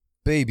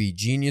baby,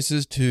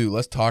 Geniuses 2.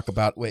 Let's talk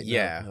about... Wait,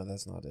 Yeah. no,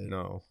 that's not it.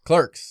 No.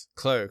 Clerks.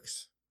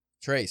 Trace.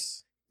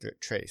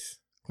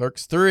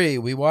 Clerks 3.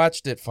 We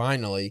watched it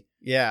finally.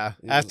 Yeah.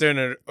 After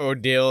an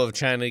ordeal of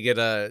trying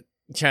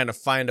to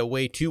find a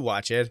way to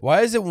watch it.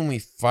 Why is it when we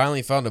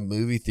finally found a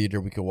movie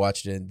theater we could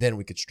watch it and then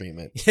we could stream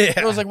it? Yeah. And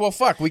I was like, well,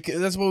 fuck,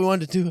 that's what we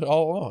wanted to do it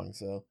all along.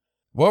 So,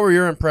 what were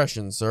your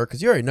impressions, sir?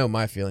 Because you already know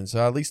my feelings,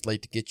 so I'd at least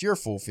like to get your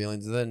full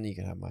feelings, and then you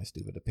can have my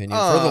stupid opinion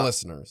for the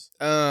listeners.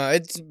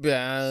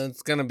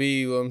 It's gonna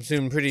be, I'm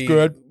assuming, pretty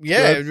good.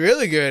 Yeah, Good.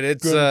 really good.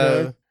 It's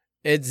Good.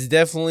 it's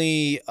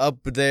definitely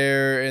up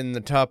there in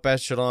the top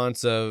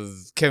echelons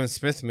of Kevin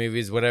Smith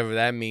movies, whatever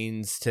that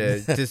means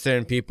to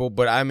certain people.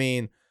 But I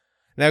mean,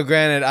 now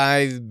granted,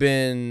 I've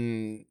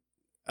been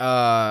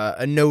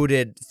a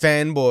noted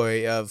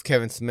fanboy of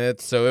Kevin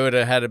Smith, so it would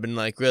have had to been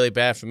like really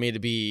bad for me to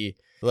be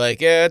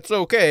like, yeah, it's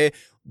okay.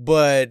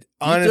 But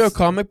honestly, you throw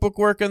comic book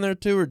work in there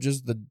too, or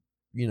just the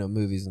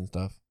movies and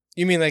stuff?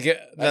 You mean like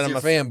that I'm a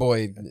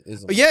fanboy?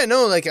 Yeah,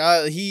 no, like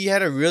he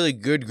had a really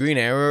good Green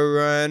Arrow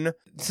run.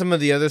 Some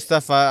of the other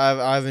stuff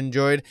I've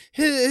enjoyed.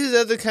 His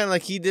other kind of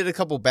like he did a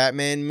couple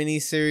Batman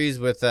miniseries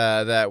with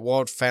that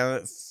Walt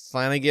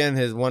Flanagan,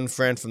 his one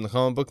friend from the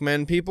Comic Book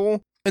Men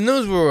people, and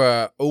those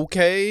were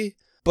okay.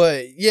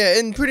 But yeah,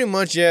 and pretty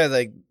much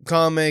like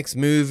comics,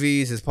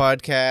 movies, his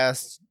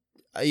podcast.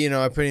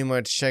 I pretty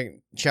much check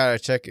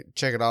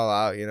it all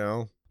out.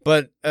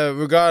 But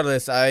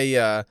regardless,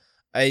 I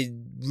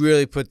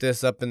really put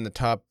this up in the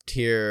top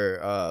tier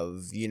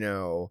of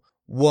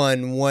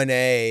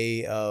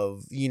 1A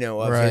of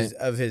right.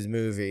 of his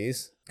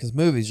movies. Because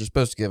movies you're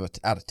supposed to give it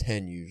out of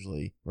 10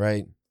 usually,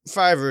 right?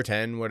 5 or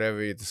 10, whatever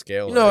the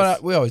scale is. You know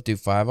what? We always do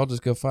 5. I'll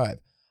just go 5.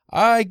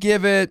 I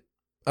give it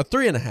a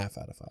 3.5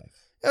 out of 5.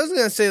 I was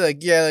gonna say like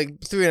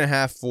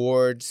 3.5,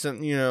 4,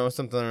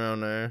 something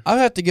around there. I'll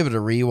have to give it a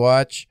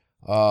rewatch.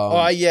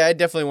 I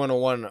definitely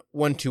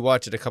want to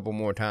watch it a couple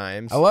more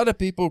times. A lot of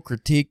people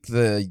critique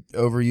the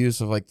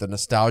overuse of like the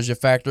nostalgia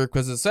factor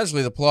because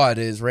essentially the plot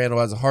is Randall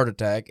has a heart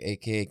attack,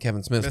 aka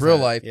Kevin Smith's real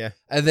life,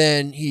 and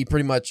then he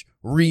pretty much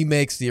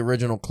remakes the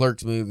original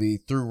Clerks movie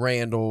through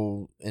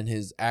Randall and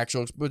his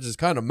actual, which is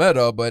kind of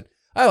meta, but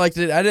I liked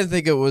it. I didn't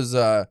think it was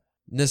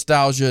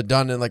nostalgia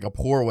done in like a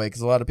poor way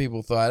because a lot of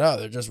people thought, oh,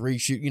 they're just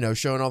reshoot,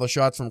 showing all the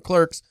shots from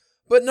Clerks,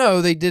 but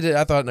no, they did it.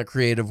 I thought in a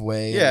creative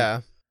way. Yeah.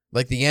 And,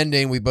 like the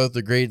ending, we both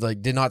agreed,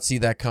 like, did not see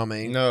that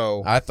coming.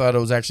 No. I thought it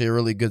was actually a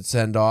really good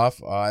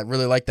send-off. I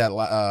really liked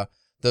that,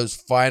 those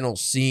final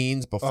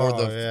scenes before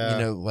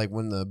like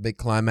when the big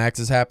climax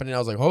is happening. I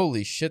was like,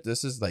 holy shit,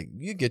 this is like,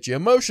 you get you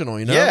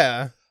emotional,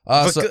 Yeah.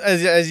 So,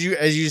 as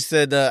you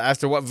said,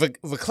 after what,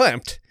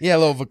 verklempt. Yeah, a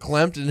little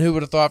verklempt, and who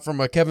would have thought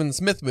from a Kevin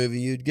Smith movie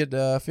you'd get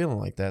a feeling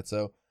like that.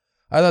 So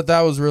I thought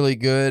that was really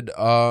good.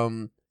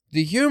 The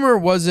humor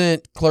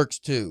wasn't Clerks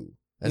 2.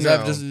 As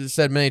I've just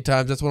said many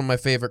times, that's one of my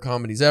favorite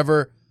comedies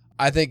ever.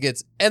 I think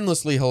it's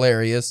endlessly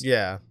hilarious.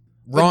 Yeah.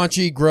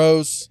 Raunchy,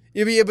 gross.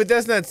 Yeah, but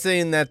that's not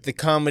saying that the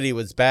comedy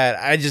was bad.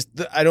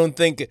 I don't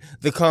think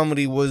the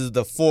comedy was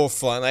the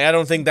forefront. Like, I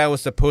don't think that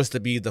was supposed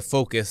to be the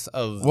focus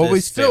of Well, this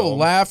we still film.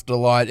 laughed a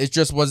lot. It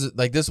just wasn't,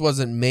 like, this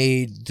wasn't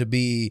made to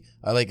be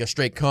like a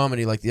straight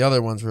comedy like the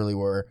other ones really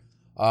were.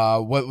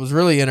 What was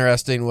really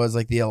interesting was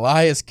like the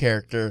Elias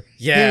character.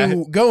 Yeah.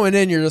 Who, going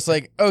in, you're just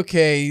like,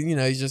 okay,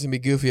 he's just gonna be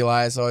goofy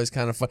Elias, always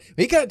kind of fun.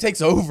 He kind of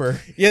takes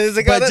over. Yeah, there's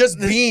like, but just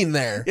being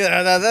there.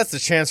 Yeah, that's the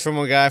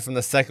transformer guy from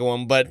the second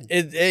one. But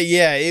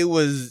it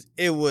was.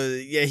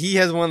 Yeah, he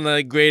has one of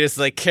the greatest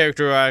like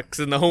character arcs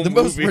in the whole movie.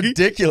 The most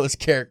ridiculous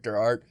character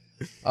arc.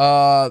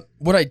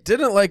 What I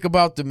didn't like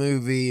about the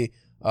movie,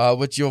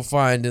 which you'll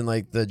find in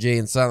like the Jay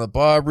and Silent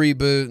Bob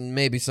reboot, and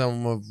maybe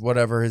some of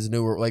whatever his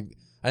newer like.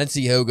 I didn't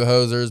see Hoga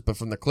Hosers, but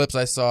from the clips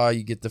I saw,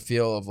 you get the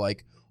feel of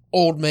like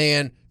old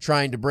man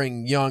trying to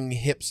bring young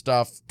hip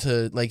stuff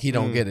to like he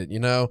don't get it,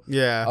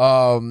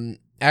 Yeah.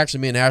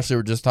 Actually, me and Ashley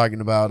were just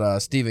talking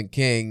about Stephen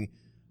King,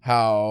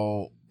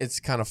 how it's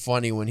kind of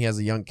funny when he has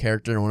a young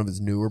character in one of his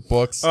newer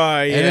books. Oh,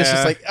 yeah. And it's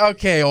just like,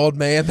 okay, old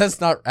man,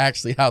 that's not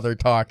actually how they're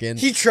talking.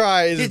 He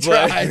tries.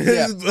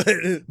 Yeah.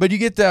 But you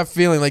get that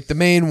feeling like the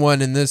main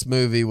one in this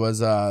movie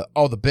was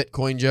all the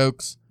Bitcoin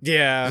jokes.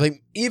 Yeah.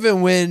 Like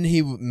even when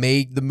he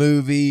made the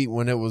movie,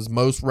 when it was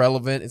most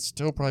relevant, it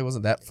still probably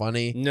wasn't that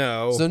funny.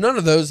 No. So none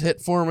of those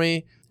hit for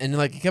me. And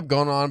like it kept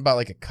going on about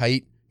like a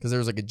kite because there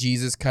was like a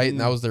Jesus kite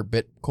and that was their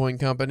Bitcoin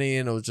company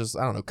and it was just,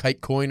 I don't know,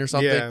 Kite Coin or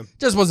something. Yeah.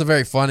 Just wasn't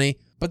very funny.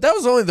 But that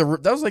was only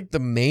that was like the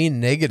main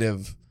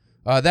negative.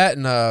 That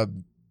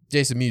and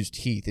Jason Mewes'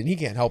 teeth, and he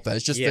can't help that.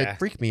 It's just they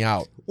freak me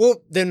out. Well,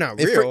 they're not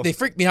real. They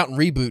freak me out in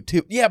Reboot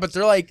too. Yeah, but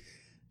they're like,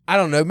 I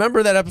don't know.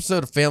 Remember that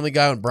episode of Family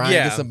Guy when Brian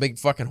gets some big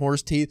fucking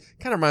horse teeth?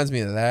 Kind of reminds me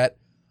of that.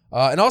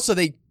 And also,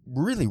 they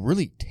really,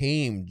 really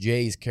tamed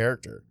Jay's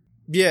character.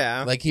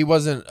 Yeah. Like, he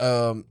wasn't,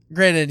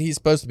 granted, he's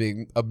supposed to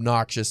be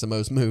obnoxious in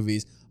most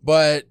movies,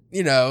 but,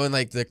 and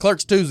like, the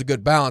Clerks 2 is a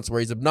good balance where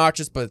he's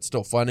obnoxious, but it's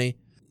still funny.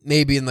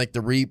 maybe in like the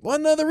reboot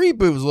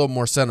was a little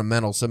more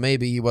sentimental, so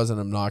maybe he wasn't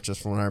obnoxious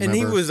from what I remember.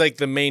 And he was like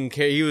the main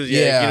character. He was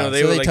they were so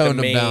they like toned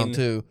the main... him down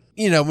too.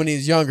 When he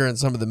was younger in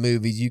some of the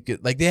movies, you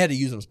could like they had to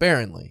use him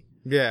sparingly.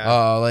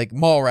 Yeah. Like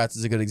Mallrats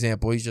is a good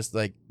example. He's just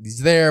like he's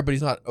there, but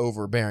he's not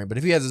overbearing. But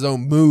if he has his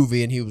own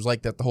movie and he was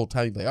like that the whole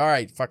time, you'd be like, all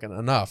right, fucking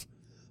enough.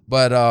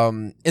 But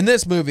in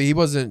this movie, he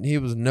was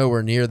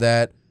nowhere near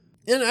that.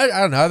 And I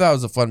don't know. I thought it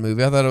was a fun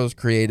movie. I thought it was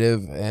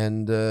creative.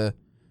 And like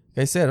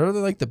I said, other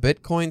than like the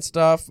Bitcoin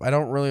stuff, I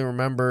don't really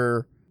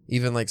remember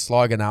even like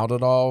slogging out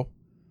at all.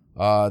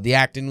 The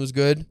acting was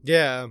good.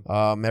 Yeah.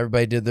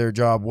 Everybody did their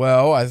job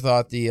well. I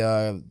thought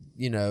the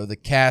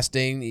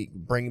casting,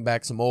 bringing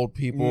back some old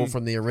people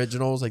from the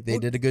originals, like they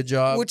did a good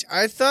job. Which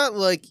I thought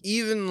like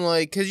even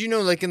like, cause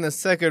like in the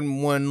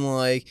second one,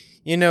 like,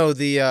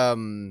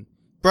 the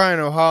Brian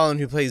O'Halloran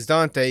who plays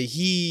Dante,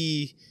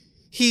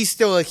 he's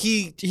still like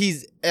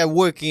he's a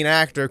working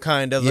actor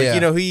kind of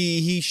like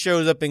he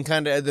shows up in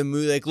kind of the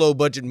movie like low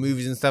budget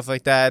movies and stuff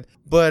like that.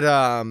 But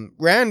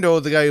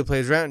Randall, the guy who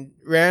plays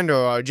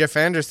Randall, Jeff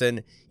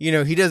Anderson,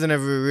 he doesn't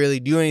ever really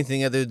do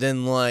anything other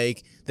than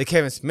like the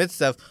Kevin Smith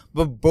stuff.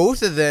 But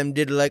both of them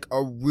did like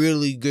a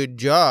really good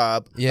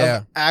job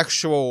of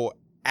actual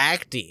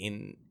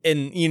acting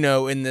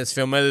in this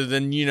film, other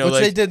than which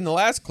like, they did in the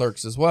last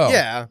Clerks as well.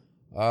 Yeah.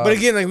 But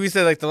again, like we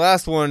said, like the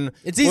last one,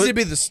 it's easy to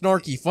be the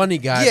snarky, funny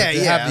guy. Yeah, but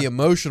to have the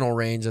emotional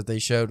range that they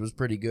showed was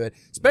pretty good.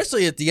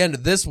 Especially at the end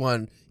of this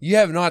one, you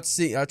have not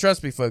seen.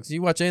 Trust me, folks.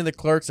 You watch any of the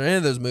Clerks or any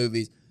of those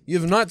movies, you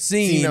have not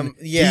seen them,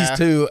 these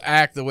two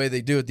act the way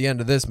they do at the end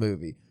of this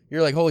movie.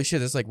 You're like, holy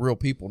shit, it's like real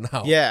people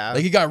now. Yeah,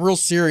 like he got real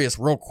serious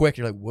real quick.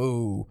 You're like,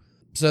 whoa.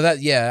 So that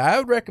I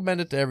would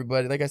recommend it to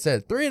everybody. Like I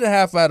said,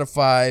 3.5 out of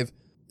 5.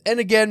 And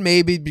again,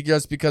 maybe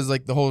because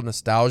like the whole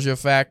nostalgia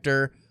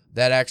factor.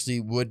 That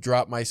actually would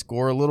drop my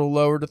score a little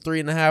lower to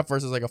 3.5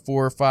 versus like a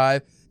 4 or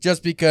 5,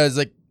 just because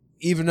like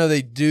even though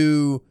they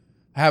do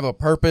have a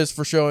purpose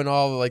for showing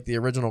all like the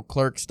original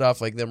Clerks stuff,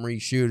 like them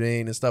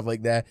reshooting and stuff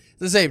like that. At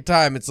the same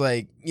time, it's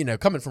like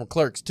coming from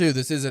Clerks 2,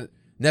 this isn't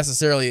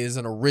necessarily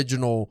an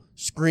original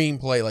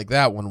screenplay like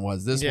that one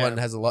was. This one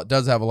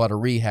does have a lot of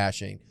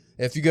rehashing.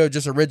 If you go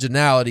just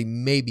originality,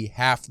 maybe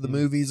half the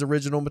movie's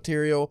original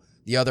material.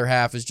 The other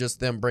half is just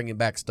them bringing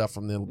back stuff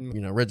from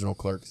the original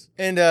Clerks.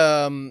 And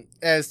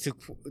as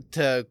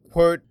to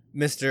quote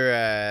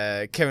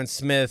Mr. Kevin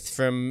Smith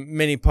from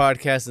many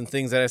podcasts and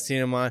things that I've seen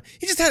him on,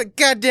 he just had a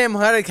goddamn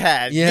heart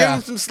attack. Yeah. Give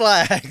him some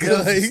slack.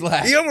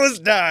 He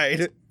almost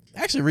died.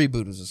 Actually,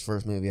 Reboot was his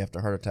first movie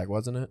after heart attack,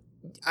 wasn't it?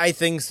 I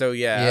think so,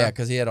 yeah. Yeah,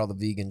 because he had all the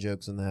vegan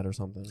jokes in that or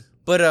something.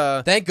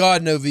 But thank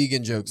God no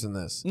vegan jokes in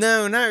this.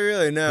 No, not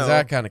really, no. Because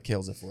that kind of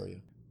kills it for you.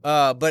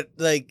 But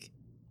like...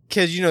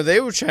 Because, they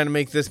were trying to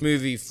make this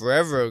movie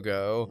forever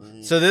ago,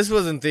 so this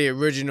wasn't the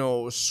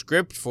original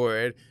script for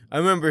it. I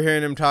remember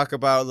hearing him talk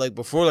about, like,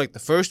 before, like, the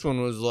first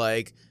one was,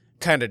 like,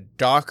 kind of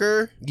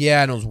darker.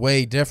 Yeah, and it was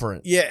way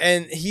different. Yeah,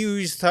 and he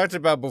was talked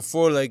about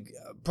before, like,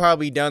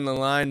 probably down the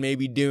line,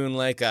 maybe doing,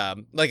 like a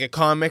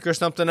comic or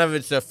something of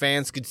it so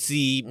fans could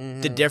see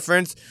the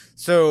difference.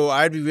 So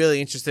I'd be really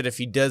interested if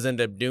he does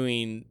end up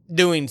doing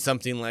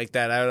something like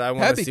that. I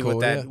want to see cool,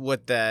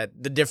 what the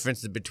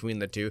difference is between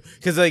the two.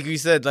 Because like you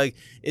said, like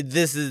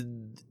this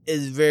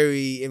is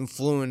very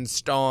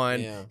influenced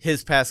on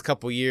his past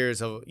couple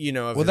years of of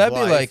his that'd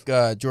life. be like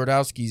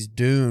Jodorowsky's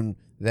Dune,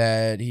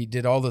 that he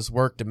did all this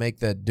work to make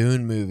that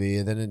Dune movie,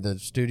 and then in the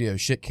studio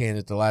shit canned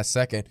at the last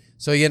second,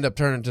 so he ended up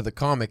turning to the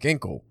comic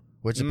Inkle,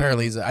 which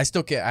apparently is I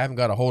haven't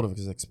got a hold of it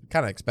because it's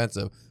kind of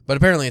expensive, but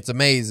apparently it's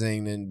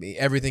amazing, and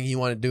everything he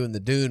wanted to do in the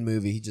Dune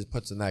movie he just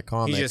puts in that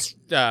comic. He just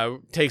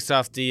takes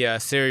off the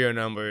serial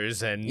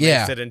numbers and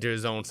makes it into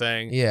his own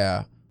thing.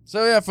 Yeah.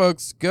 So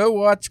folks, go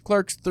watch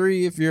Clerks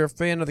 3 if you're a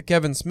fan of the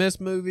Kevin Smith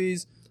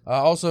movies.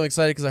 Also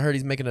excited because I heard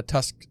he's making a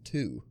Tusk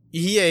 2.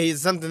 Yeah,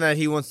 he's something that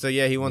he wants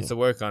to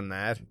work on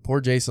that.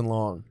 Poor Jason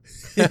Long.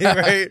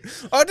 Right?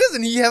 Oh,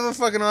 doesn't he have a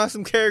fucking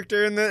awesome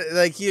character in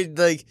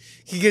the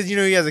because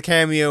he has a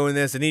cameo in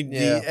this, and he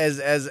as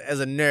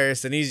a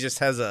nurse, and he just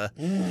has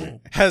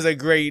a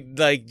great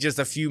just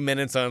a few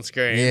minutes on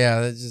screen.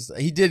 Yeah,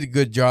 he did a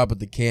good job with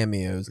the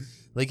cameos.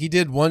 Like he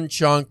did one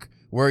chunk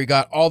where he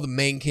got all the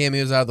main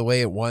cameos out of the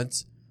way at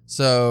once.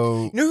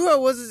 So who I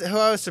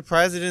was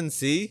surprised I didn't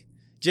see?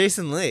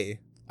 Jason Lee.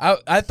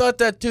 I thought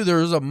that too. There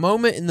was a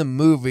moment in the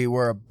movie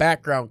where a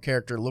background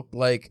character looked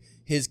like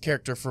his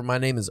character from My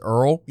Name is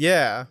Earl.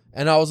 Yeah.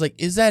 And I was like,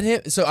 is that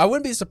him? So I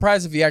wouldn't be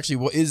surprised if he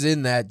actually is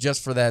in that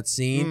just for that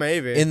scene.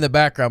 Maybe. In the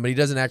background, but he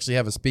doesn't actually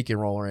have a speaking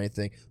role or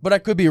anything. But I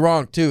could be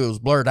wrong too. It was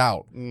blurred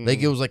out.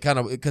 Like it was like kind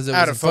of, because it was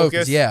out of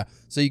focus. Yeah.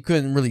 So you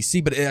couldn't really see,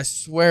 but I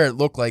swear it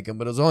looked like him,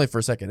 but it was only for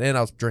a second. And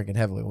I was drinking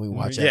heavily when we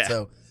watched that.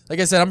 So like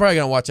I said, I'm probably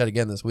going to watch that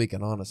again this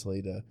weekend,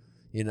 honestly, to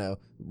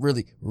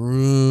really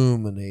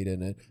ruminate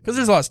in it. Because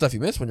there's a lot of stuff you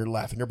miss when you're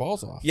laughing your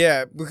balls off.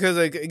 Yeah, because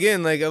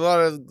again, a lot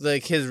of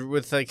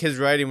his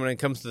writing when it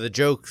comes to the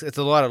jokes, it's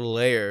a lot of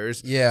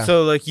layers. Yeah.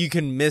 So you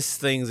can miss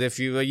things if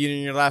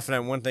you're laughing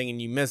at one thing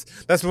and you miss.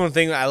 That's one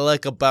thing I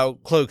like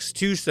about Cloaks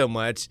 2 so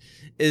much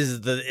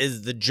is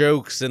the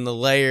jokes and the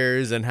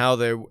layers and how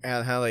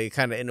they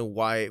kind of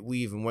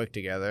weave and work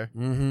together.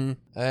 Mm-hmm.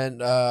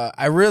 And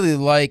I really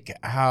like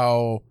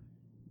how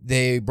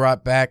they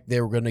brought back,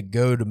 they were going to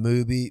go to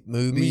movies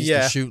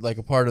to shoot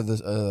a part of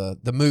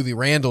the movie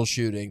Randall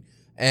shooting,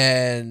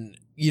 and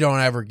you don't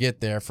ever get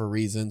there for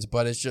reasons,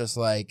 but it's just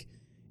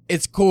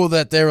it's cool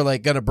that they were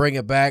going to bring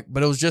it back,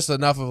 but it was just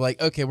enough of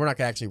okay, we're not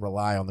going to actually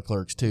rely on the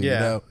Clerks too.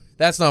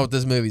 That's not what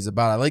this movie's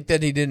about. I like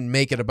that he didn't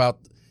make it about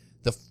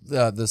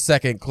the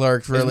second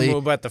Clerks, really. It's more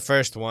about the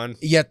first one.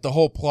 Yet the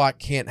whole plot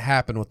can't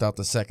happen without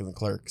the second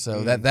Clerk.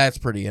 So that's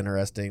pretty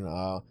interesting.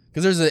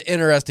 Because there's an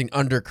interesting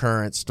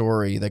undercurrent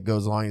story that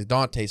goes along with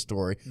Dante's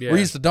story. Yeah. We're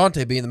used to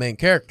Dante being the main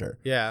character.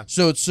 Yeah.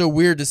 So it's so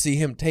weird to see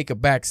him take a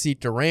back seat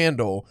to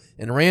Randall,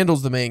 and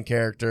Randall's the main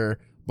character,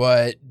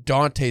 but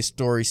Dante's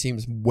story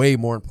seems way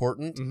more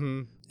important.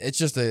 Mm-hmm. It's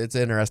just it's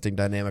an interesting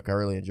dynamic I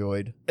really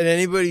enjoyed. And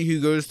anybody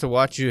who goes to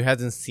watch who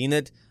hasn't seen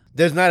it,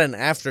 there's not an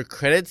after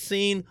credits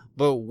scene,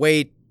 but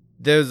wait,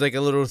 there's a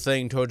little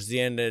thing towards the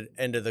end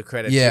of the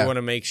credits you want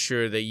to make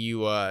sure that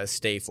you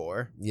stay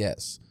for.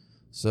 Yes.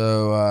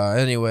 So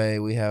anyway,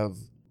 we have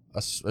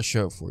a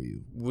show for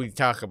you. We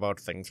talk about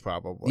things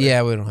probably.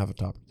 Yeah, we don't have a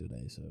topic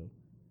today, so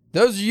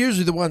those are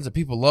usually the ones that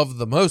people love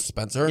the most,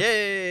 Spencer.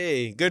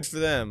 Yay! Good for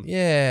them.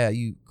 Yeah,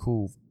 you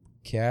cool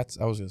cats.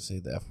 I was gonna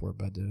say the F word,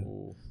 but I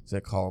didn't. So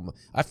I call them.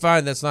 I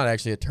find that's not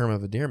actually a term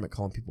of endearment.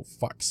 Calling people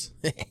fucks.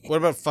 What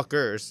about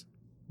fuckers?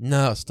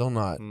 No, still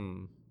not.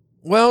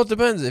 Well, it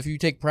depends. If you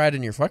take pride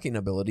in your fucking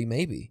ability,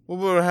 maybe. Well,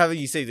 what have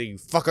you say that you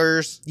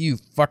fuckers? You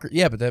fucker.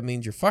 Yeah, but that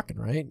means you're fucking,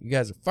 right? You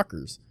guys are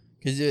fuckers.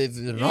 Because if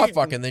they're not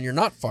fucking, then you're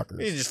not fuckers.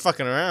 You're just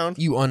fucking around.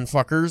 You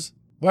unfuckers.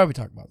 Why are we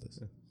talking about this?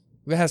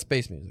 We have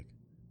space music.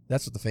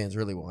 That's what the fans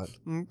really want.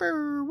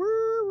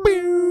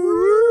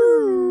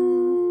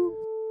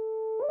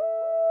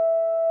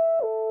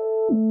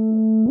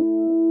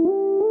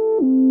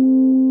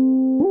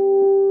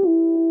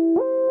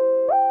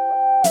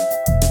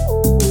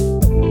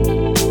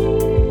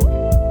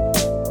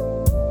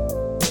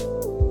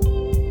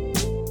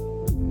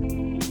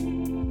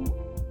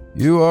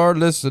 You are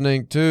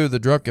listening to the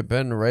Drunken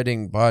Pen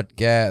Writing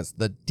Podcast,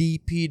 the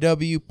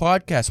DPW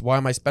Podcast. Why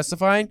am I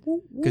specifying?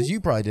 Because you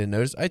probably didn't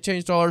notice. I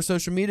changed all our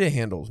social media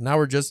handles. Now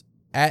we're just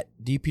at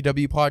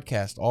DPW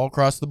Podcast all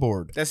across the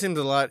board. That seems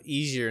a lot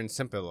easier and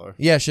simpler.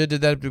 Yeah, should have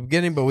did that at the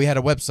beginning, but we had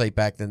a website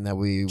back then that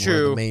we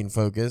were the main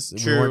focus.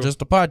 True. We weren't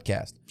just a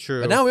podcast.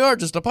 True. But now we are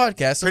just a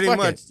podcast. So pretty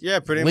much. It. Yeah,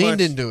 pretty much. Leaned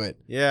into it.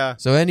 Yeah.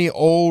 So any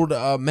old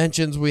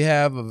mentions we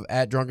have of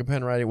at Drunken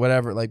Pen Writing,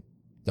 whatever,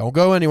 don't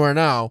go anywhere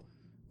now.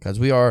 Because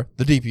we are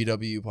the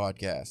DPW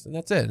Podcast. And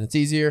that's it. And it's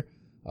easier.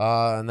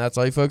 And that's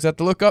all you folks have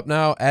to look up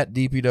now at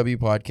DPW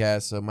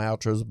Podcast. So my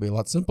outros will be a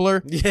lot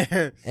simpler.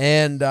 Yeah.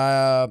 And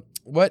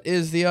what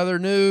is the other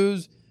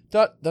news?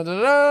 Da, da,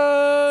 da,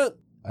 da.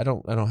 I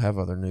don't have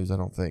other news, I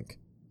don't think.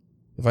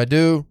 If I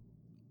do,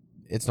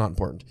 it's not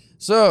important.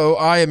 So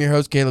I am your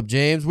host, Caleb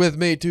James. With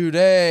me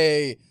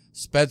today,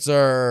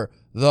 Spencer,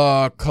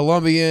 the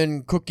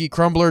Colombian Cookie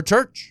Crumbler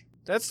Church.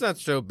 That's not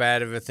so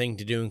bad of a thing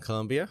to do in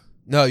Colombia.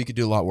 No, you could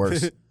do a lot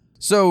worse.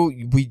 So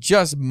we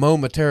just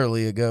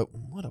momentarily ago,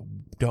 what a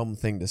dumb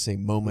thing to say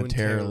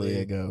momentarily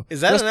ago.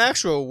 Is that an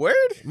actual word?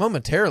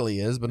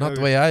 Momentarily is, but not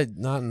the way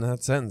not in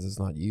that sentence. It's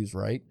not used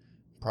right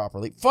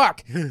properly.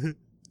 Fuck!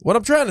 What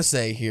I'm trying to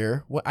say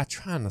here,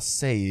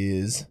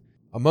 is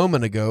a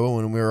moment ago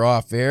when we were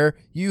off air,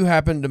 you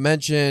happened to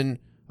mention,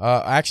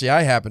 actually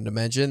I happened to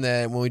mention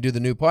that when we do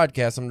the new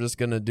podcast, I'm just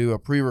going to do a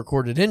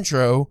pre-recorded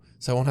intro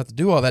so I won't have to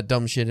do all that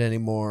dumb shit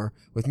anymore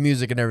with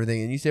music and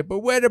everything. And you said, but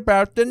what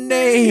about the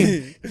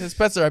name?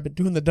 Spencer, I've been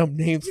doing the dumb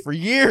names for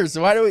years.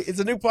 So it's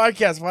a new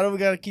podcast. Why do we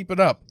got to keep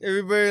it up?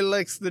 Everybody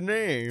likes the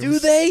names. Do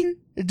they?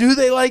 Do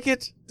they like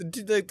it?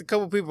 The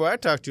couple people I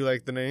talked to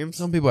like the names.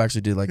 Some people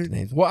actually do like the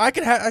names. Well, I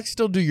could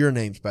still do your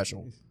name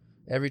special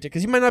every time,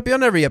 because you might not be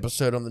on every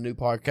episode on the new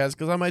podcast,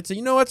 because I might say,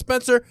 you know what,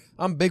 Spencer,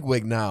 I'm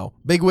bigwig now.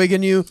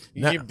 Bigwigging you.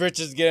 Your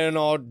britches getting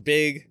all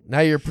big.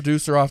 Now you're a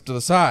producer off to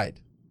the side.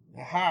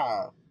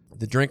 Aha.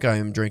 The drink I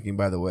am drinking,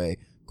 by the way,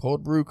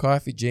 cold brew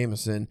coffee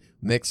Jameson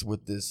mixed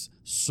with this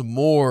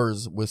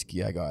s'mores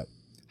whiskey I got.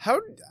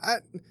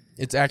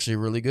 It's actually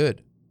really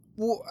good.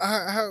 Well,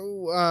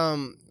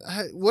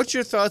 what's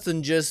your thoughts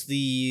on just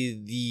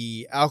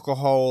the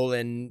alcohol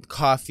and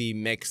coffee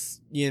mix,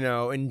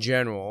 in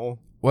general?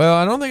 Well,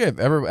 I don't think I've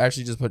ever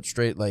actually just put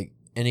straight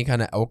any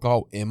kind of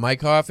alcohol in my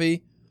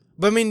coffee.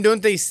 But I mean,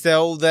 don't they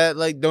sell that?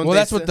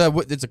 That's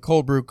it's a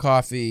cold brew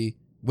coffee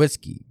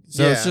whiskey.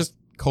 So it's just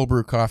cold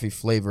brew coffee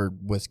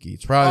flavored whiskey.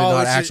 It's probably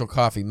not actual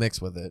coffee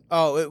mixed with it.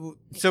 Oh,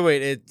 so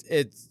wait,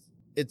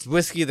 it's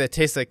whiskey that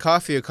tastes like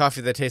coffee or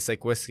coffee that tastes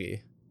like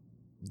whiskey?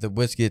 The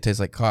whiskey that tastes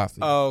like coffee.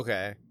 Oh,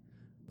 okay.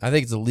 I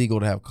think it's illegal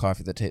to have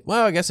coffee that tastes.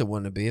 Well, I guess it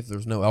wouldn't be if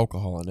there's no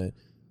alcohol in it.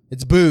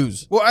 It's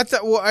booze. Well, I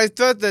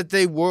thought that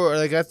they were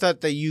like I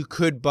thought that you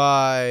could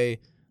buy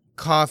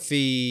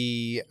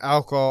coffee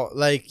alcohol,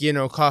 like, you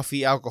know,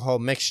 coffee alcohol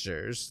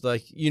mixtures,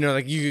 like, you know,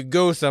 like you could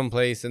go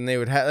someplace and they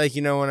would have, like,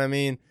 you know what I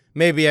mean?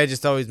 Maybe I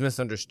just always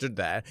misunderstood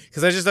that,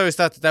 because I just always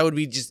thought that would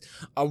be just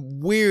a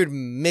weird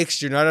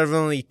mixture, not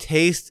only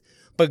taste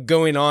but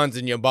going ons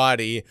in your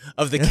body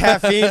of the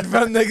caffeine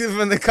from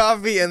the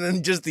coffee and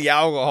then just the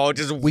alcohol.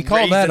 Just we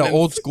call that an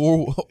old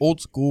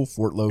school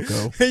Fort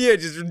Loco. Yeah,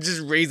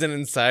 just raising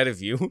inside of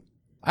you.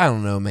 I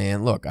don't know,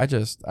 man. Look, I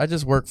just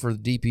work for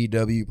the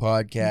DPW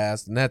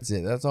podcast, and that's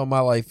it. That's all my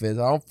life is.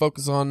 I don't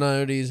focus on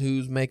none of these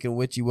who's making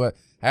witchy what.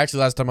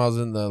 Actually, last time I was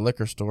in the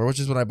liquor store, which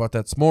is when I bought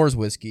that s'mores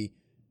whiskey,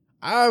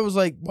 I was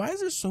like, why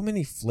is there so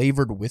many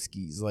flavored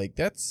whiskeys? Like,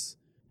 that's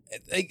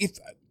like,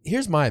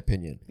 here's my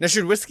opinion. Now,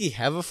 should whiskey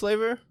have a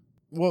flavor?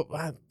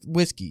 Well,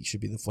 whiskey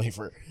should be the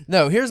flavor.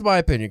 No, here's my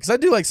opinion, because I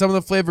do like some of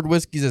the flavored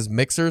whiskeys as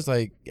mixers.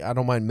 Like, I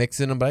don't mind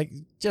mixing them, but I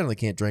generally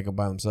can't drink them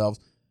by themselves.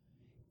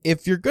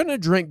 If you're going to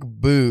drink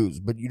booze,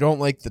 but you don't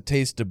like the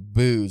taste of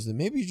booze, then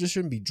maybe you just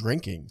shouldn't be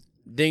drinking.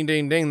 Ding,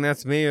 ding, ding.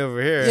 That's me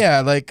over here.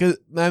 Yeah, like,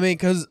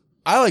 because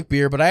I like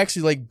beer, but I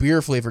actually like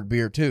beer-flavored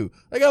beer, too.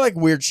 Like, I like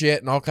weird shit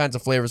and all kinds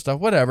of flavor stuff,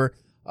 whatever.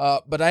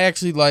 But I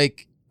actually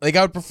like, I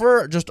would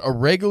prefer just a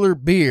regular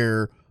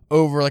beer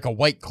over, like, a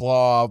White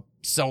Claw,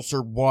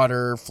 seltzer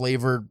water,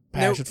 flavored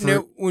passion fruit.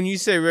 Now, when you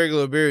say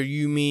regular beer,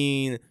 you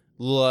mean...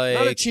 like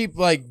not a cheap,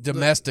 like,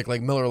 domestic,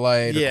 like Miller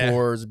Lite or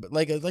Coors, but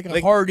like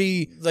a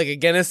hearty, like a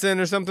Guinnesson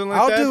or something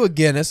like that. I'll do a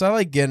Guinness. I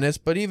like Guinness,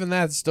 but even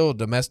that's still a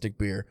domestic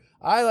beer.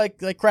 I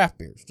like craft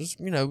beers. Just,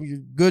 you know,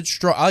 good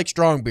strong. I like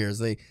strong beers.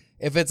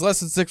 If it's less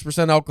than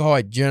 6% alcohol,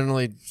 I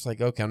generally just like,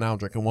 okay, now I'm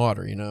drinking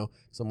water. You know,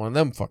 so I'm one of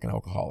them fucking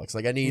alcoholics.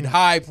 Like, I need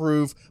high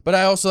proof, but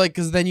I also like,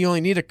 because then you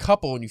only need a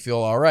couple and you feel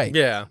all right.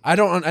 Yeah. I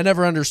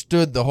never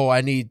understood the whole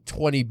I need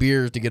 20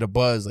 beers to get a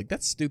buzz. Like,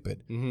 that's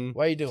stupid. Mm-hmm.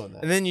 Why are you doing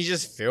that? And then you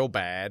just feel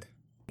bad.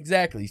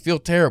 Exactly. You feel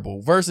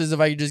terrible. Versus if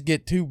I could just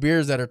get 2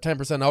 beers that are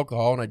 10%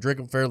 alcohol and I drink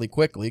them fairly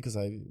quickly, because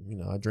I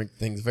drink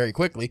things very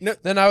quickly,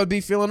 then I would be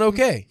feeling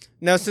okay.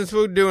 Now, since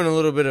we're doing a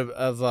little bit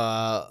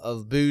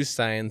of booze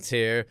science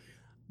here,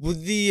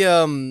 with the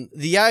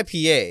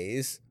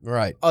IPAs,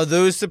 right? Are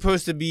those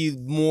supposed to be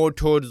more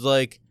towards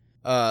like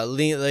the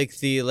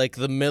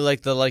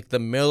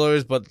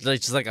Millers, but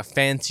like just like a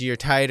fancier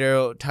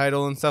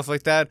title and stuff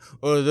like that,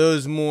 or are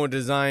those more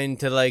designed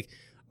to like,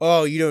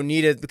 oh, you don't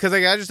need it? Because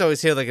like I just always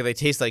hear like they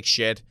taste like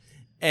shit,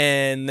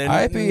 and then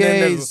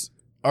IPAs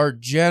are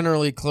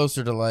generally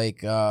closer to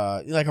like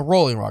a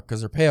Rolling Rock because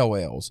they're pale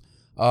ales.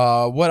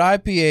 What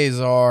IPAs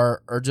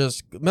are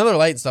just Miller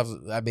Lite and stuff.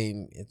 I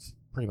mean, it's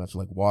pretty much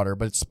like water,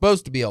 but it's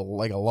supposed to be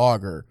like a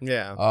lager.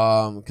 Yeah.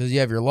 Because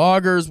you have your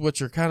lagers,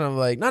 which are kind of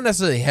like not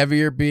necessarily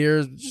heavier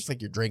beers, but just like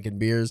you're drinking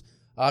beers.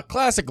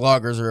 Classic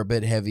lagers are a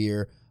bit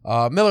heavier.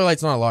 Miller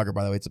Lite's not a lager,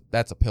 by the way.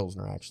 That's a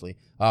Pilsner, actually.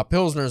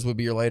 Pilsners would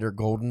be your later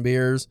golden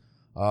beers,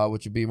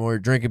 which would be more your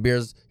drinking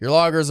beers. Your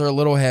lagers are a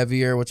little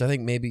heavier, which I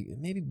think maybe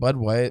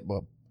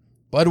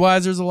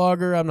Budweiser's a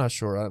lager. I'm not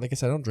sure. Like I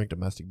said, I don't drink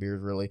domestic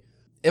beers, really.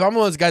 If I'm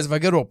one of those guys, if I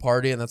go to a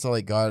party and that's all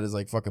I got is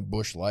like fucking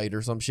Busch Light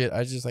or some shit,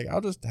 I'll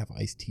just have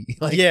iced tea.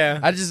 Like, yeah.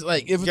 I just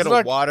like, if get it's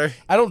not water.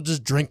 I don't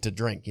just drink to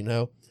drink, you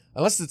know?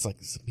 Unless it's like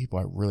some people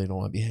I really don't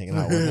want to be hanging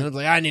out with. And I'm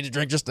like, I need to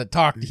drink just to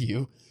talk to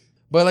you.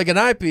 But like an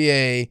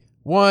IPA,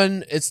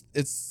 one,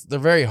 they're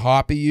very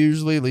hoppy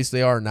usually, at least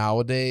they are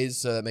nowadays,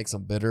 so that makes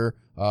them bitter.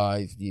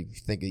 If you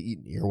think of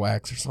eating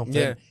earwax or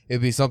something,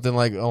 it'd be something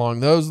like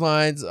along those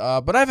lines.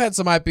 But I've had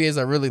some IPAs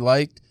I really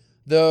liked.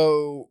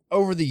 Though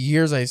over the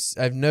years,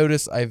 I've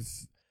noticed I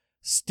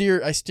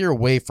steer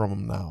away from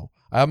them now.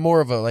 I'm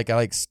more of I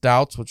like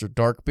stouts, which are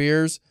dark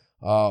beers,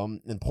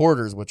 and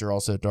porters, which are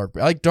also dark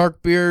beers. I like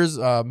dark beers,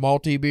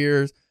 malty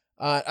beers.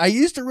 I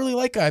used to really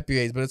like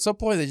IPAs, but at some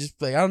point they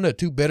just like, I don't know,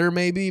 too bitter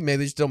maybe. Maybe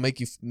they just don't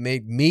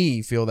make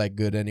me feel that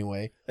good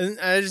anyway. And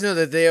I just know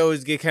that they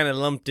always get kind of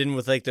lumped in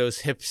with like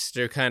those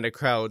hipster kind of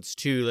crowds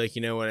too. Like,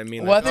 you know what I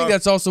mean? Well, I think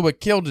that's also what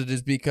killed it,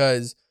 is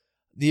because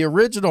the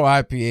original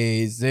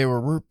IPAs, they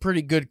were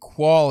pretty good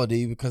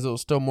quality because it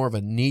was still more of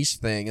a niche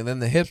thing. And then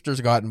the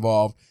hipsters got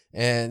involved.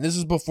 And this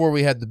is before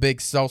we had the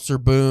big seltzer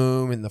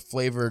boom and the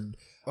flavored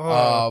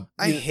I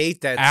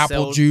hate that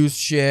apple juice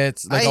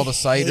shit, like all the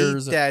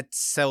ciders. I hate that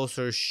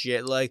seltzer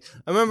shit. Like,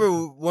 I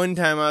remember one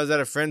time I was at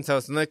a friend's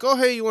house and like, oh,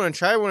 hey, you want to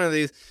try one of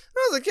these? And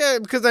I was like, yeah,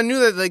 because I knew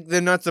that like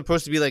they're not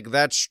supposed to be like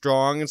that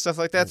strong and stuff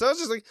like that. So I was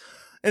just like,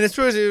 and it's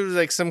supposed to be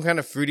like some kind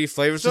of fruity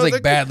flavor. So it's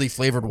like badly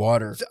flavored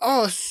water.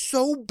 Oh,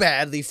 so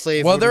badly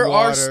flavored. Well, there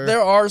water.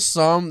 there are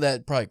some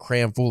that probably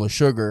cram full of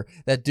sugar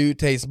that do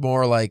taste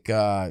more like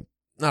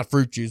not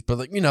fruit juice, but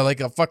like, you know, like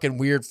a fucking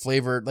weird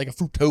flavor, like a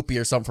Fruitopia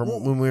or something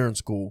from when we were in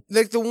school.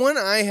 Like the one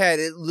I had,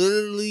 it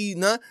literally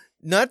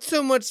not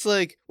so much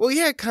like, well,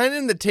 yeah, kind of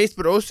in the taste,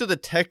 but also the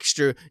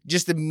texture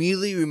just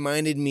immediately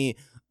reminded me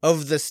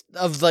of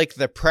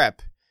the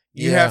prep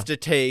you have to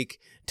take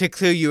to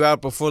clear you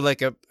out before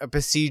like a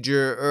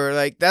procedure, or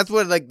like that's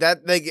what like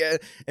that like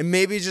and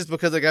maybe it's just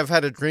because like I've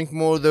had to drink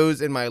more of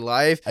those in my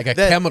life, like a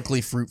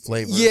chemically fruit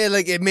flavor. Yeah,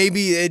 like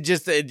it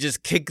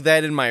just kicked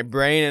that in my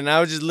brain, and I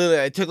was just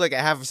literally I took like a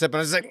half a sip and I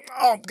was like,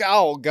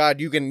 oh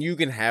god, you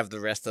can have the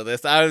rest of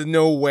this. There's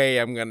no way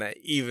I'm gonna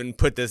even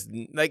put this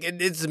like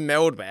it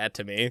smelled bad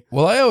to me.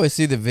 Well, I always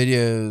see the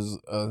videos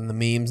and the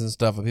memes and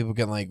stuff of people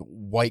getting like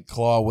White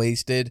Claw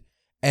wasted,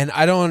 and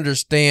I don't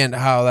understand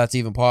how that's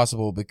even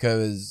possible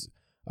because.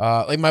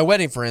 Like my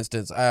wedding, for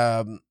instance,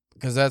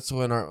 because that's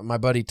when my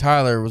buddy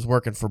Tyler was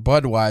working for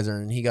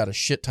Budweiser, and he got a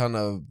shit ton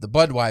of the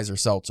Budweiser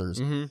seltzers,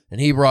 and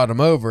he brought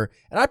them over,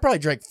 and I probably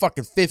drank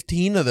fucking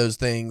 15 of those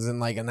things in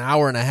like an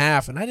hour and a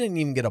half, and I didn't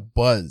even get a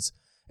buzz.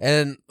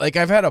 And like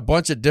I've had a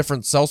bunch of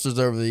different seltzers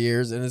over the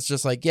years, and it's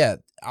just like, yeah,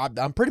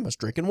 I'm pretty much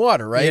drinking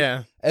water, right?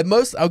 Yeah. At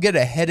most, I'll get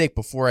a headache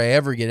before I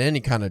ever get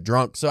any kind of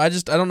drunk. So I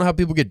don't know how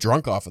people get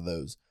drunk off of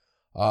those.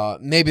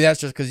 Maybe that's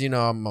just because,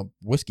 I'm a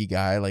whiskey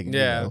guy. Like,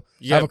 I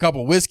have a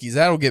couple whiskeys,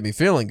 that'll get me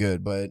feeling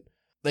good. But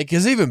like,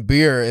 cause even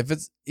beer, if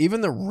it's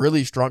even the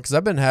really strong, cause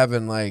I've been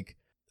having like,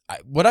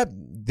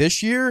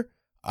 this year,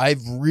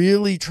 I've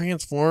really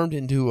transformed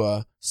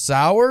into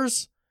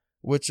sours,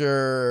 which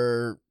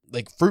are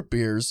like fruit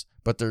beers,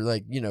 but they're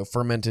like,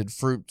 fermented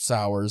fruit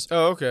sours.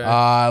 Oh, okay.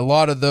 A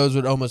lot of those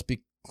would almost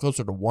be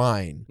closer to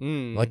wine,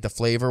 like the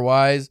flavor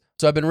wise.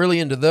 So I've been really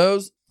into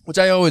those, which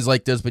I always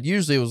liked those, but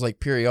usually it was like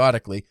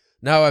periodically.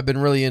 Now I've been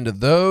really into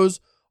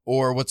those,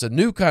 or what's a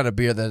new kind of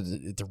beer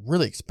that they're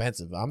really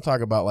expensive. I'm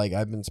talking about like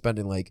I've been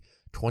spending like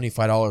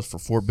 $25 for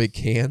 4 big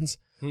cans,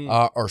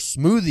 or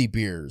smoothie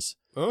beers.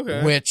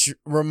 Okay. Which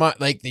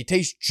they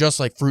taste just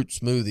like fruit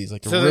smoothies.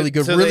 Like they're really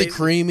good, really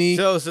creamy.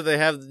 So they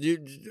have do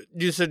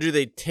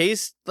they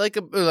taste like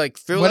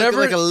feel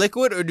like a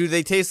liquid, or do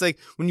they taste like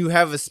when you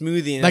have a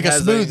smoothie and like a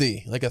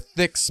smoothie, like a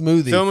thick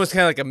smoothie? So almost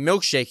kind of like a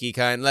milkshakey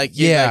kind, like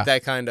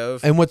that kind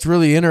of. And what's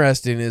really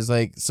interesting is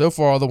like so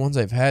far all the ones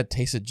I've had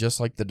tasted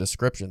just like the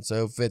description.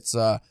 So if it's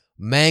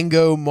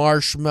mango,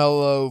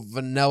 marshmallow,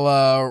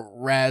 vanilla,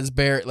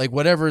 raspberry, like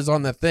whatever is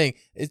on the thing,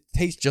 it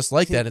tastes just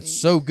like that.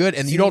 It's so good,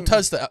 and you don't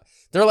touch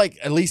they're like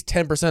at least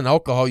 10%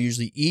 alcohol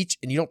usually each,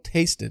 and you don't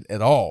taste it at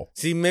all.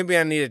 See, maybe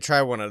I need to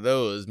try one of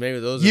those.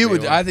 Maybe those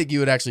I think you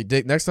would actually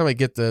dig. Next time I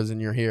get those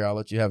and you're here, I'll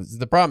let you have it.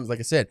 The problem is, like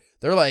I said,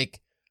 they're like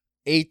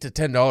 $8 to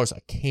 $10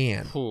 a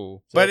can.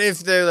 Cool. So, but if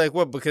they're like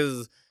what?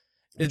 Because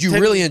you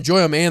really enjoy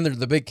them, and they're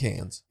the big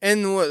cans.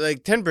 And what,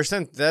 like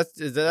 10%?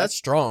 That's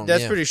strong.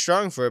 That's pretty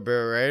strong for a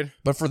beer, right?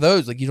 But for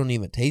those, like you don't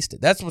even taste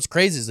it. That's what's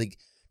crazy is like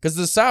because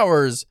the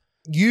sours.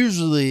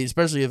 Usually,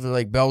 especially if they're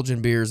like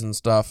Belgian beers and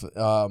stuff,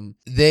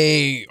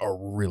 they are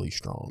really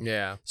strong.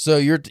 Yeah. So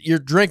you're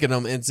drinking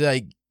them, and it's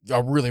like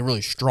a really,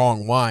 really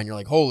strong wine. You're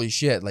like, holy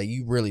shit! Like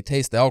you really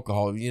taste the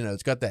alcohol.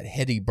 It's got that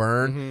heady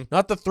burn,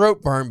 not the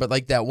throat burn, but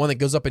like that one that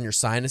goes up in your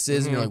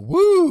sinuses, and you're like,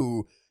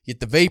 woo! You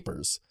get the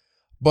vapors.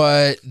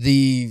 But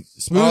the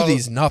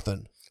smoothie's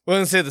nothing. Well, I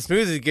wouldn't say the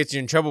smoothies get you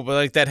in trouble, but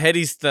like that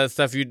heady stuff,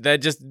 that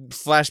just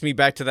flashed me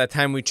back to that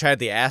time we tried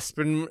the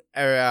absinthe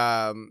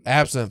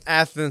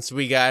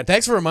we got.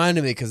 Thanks for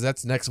reminding me, because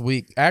that's next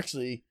week.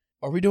 Actually,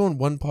 are we doing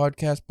one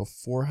podcast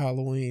before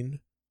Halloween?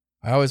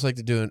 I always like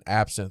to do an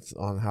absinthe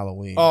on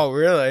Halloween. Oh,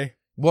 really?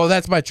 Well,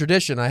 that's my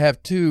tradition. I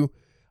have two.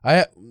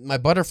 My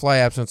butterfly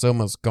absinthe's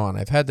almost gone.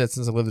 I've had that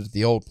since I lived at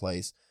the old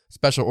place.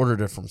 Special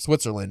ordered it from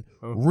Switzerland.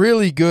 Oh.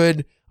 Really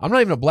good. I'm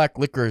not even a black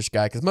licorice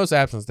guy, because most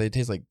absinthes, they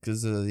taste like,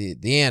 because of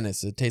the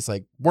anise, it tastes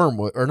like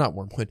wormwood, or not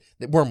wormwood.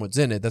 Wormwood's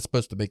in it. That's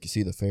supposed to make you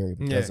see the fairy,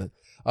 but it doesn't.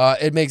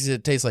 It makes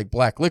it taste like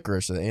black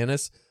licorice, the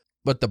anise.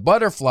 But the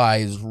butterfly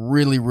is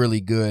really,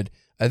 really good.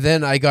 And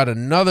then I got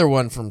another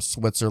one from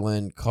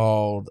Switzerland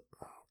called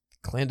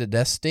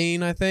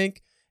Clandestine, I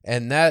think.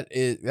 And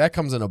that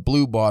comes in a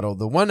blue bottle.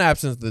 The one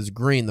absinthe that's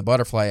green, the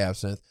butterfly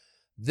absinthe.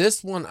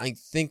 This one, I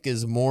think,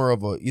 is more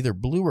of a either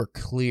blue or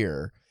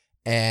clear,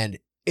 and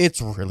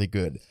it's really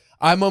good.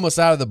 I'm almost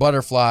out of the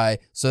butterfly,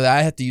 so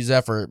I have to use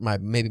that for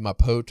maybe my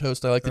po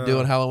toast I like to do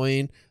on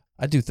Halloween.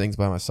 I do things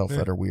by myself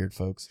that are weird,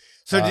 folks.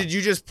 So did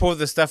you just pour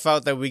the stuff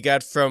out that we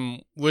got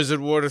from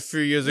Wizard World a few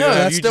years ago? No,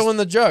 that's still in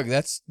the jug.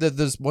 That's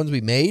the ones we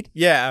made.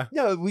 Yeah.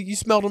 Yeah, you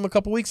smelled them a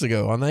couple weeks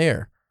ago on the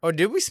air. Oh,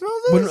 did we smell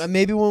those?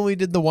 Maybe when we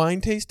did the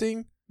wine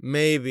tasting?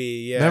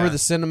 Maybe, yeah. Remember the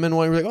cinnamon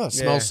one? We were like, oh, it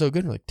smells so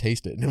good. We're like,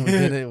 taste it. And we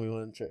did it. And we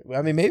wanted to try.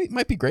 I mean, maybe it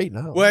might be great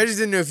now. Well, I just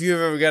didn't know if you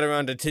ever got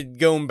around to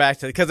going back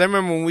to it. Because I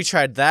remember when we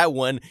tried that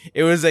one,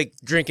 it was like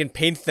drinking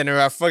paint thinner.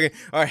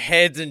 Our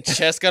heads and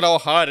chest got all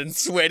hot and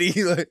sweaty.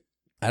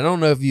 I don't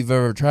know if you've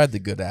ever tried the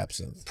good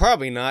absinthe.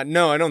 Probably not.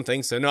 No, I don't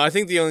think so. No, I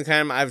think the only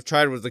kind I've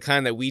tried was the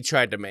kind that we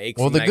tried to make.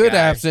 Well, the good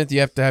absinthe,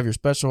 you have to have your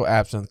special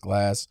absinthe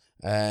glass.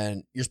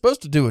 And you're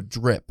supposed to do a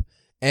drip.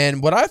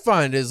 And what I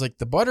find is like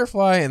the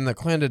butterfly and the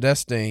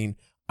clandestine,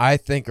 I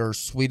think are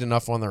sweet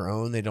enough on their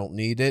own. They don't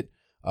need it.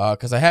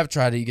 Because I have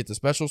tried it. You get the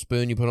special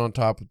spoon, you put on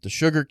top with the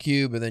sugar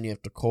cube, and then you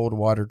have to cold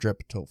water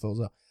drip until it fills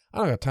up. I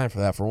don't got time for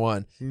that, for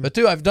one. But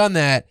two, I've done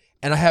that,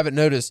 and I haven't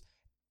noticed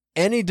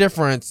any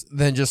difference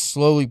than just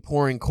slowly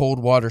pouring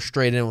cold water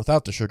straight in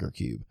without the sugar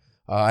cube.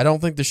 I don't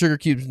think the sugar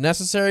cube's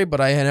necessary,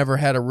 but I had never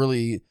had a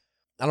really,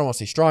 I don't want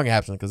to say strong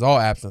absinthe because all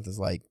absinthe is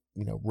like,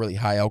 really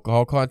high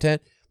alcohol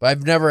content. But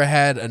I've never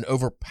had an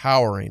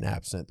overpowering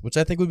absinthe, which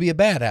I think would be a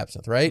bad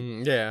absinthe, right?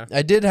 Yeah.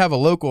 I did have a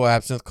local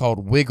absinthe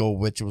called Wiggle,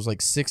 which was like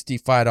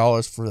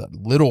 $65 for that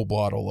little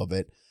bottle of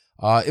it.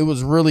 It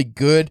was really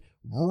good,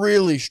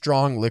 really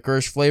strong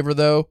licorice flavor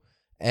though.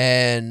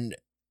 And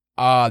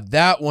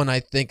that one,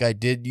 I think I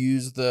did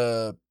use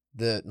the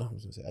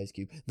ice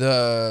cube,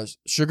 the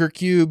sugar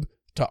cube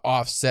to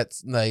offset,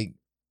 like,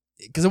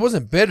 because it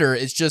wasn't bitter.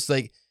 It's just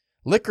like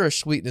licorice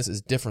sweetness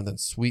is different than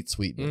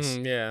sweetness.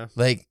 Yeah.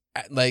 Like,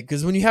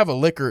 because when you have a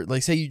liquor,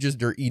 like say you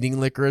just are eating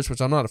licorice,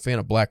 which I'm not a fan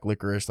of black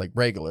licorice, like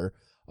regular.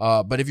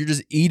 But if you're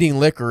just eating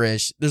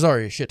licorice, there's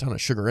already a shit ton of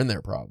sugar in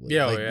there, probably.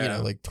 Yeah, like,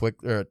 like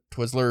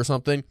Twizzler or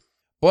something.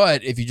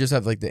 But if you just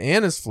have like the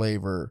anise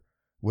flavor,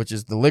 which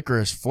is the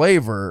licorice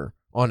flavor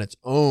on its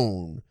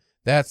own,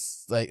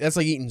 that's like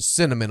eating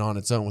cinnamon on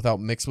its own without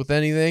mixed with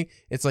anything.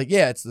 It's like,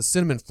 yeah, it's the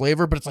cinnamon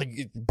flavor, but it's like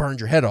it burns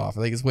your head off.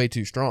 Like it's way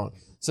too strong.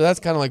 So that's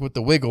kind of like what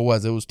the Wiggle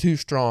was. It was too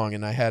strong,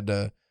 and I had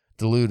to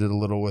dilute it a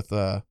little with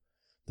the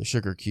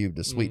sugar cube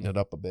to sweeten it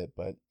up a bit.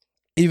 But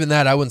even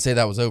that, I wouldn't say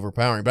that was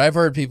overpowering. But I've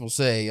heard people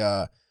say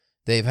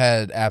they've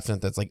had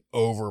absinthe that's like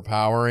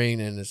overpowering,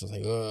 and it's just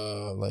like,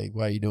 like,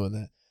 why are you doing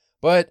that?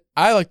 But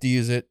I like to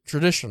use it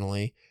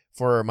traditionally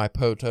for my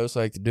potos.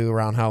 I like to do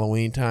around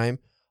Halloween time.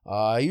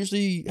 I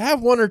usually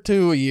have 1 or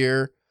 2 a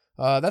year.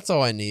 That's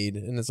all I need,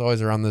 and it's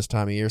always around this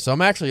time of year. So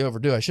I'm actually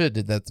overdue. I should have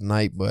did that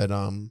tonight, but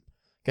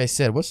like I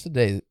said, what's the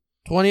day?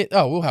 20th?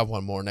 Oh, we'll have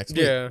one more next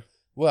week. Yeah.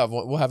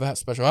 We'll have a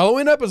special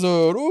Halloween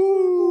episode.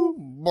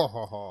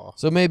 Ooh.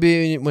 So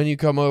maybe when you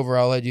come over,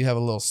 I'll let you have a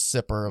little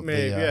sipper of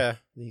yeah.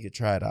 You could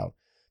try it out.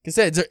 Like I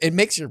said, it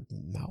makes your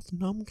mouth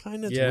numb,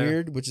 kind of. It's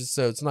weird, which is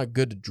so it's not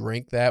good to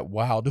drink that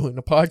while doing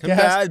a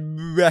podcast.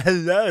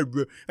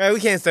 We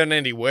can't sound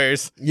any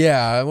worse.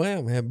 Yeah,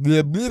 well, yeah,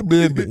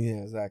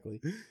 exactly.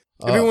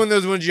 Maybe one of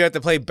those ones you have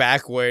to play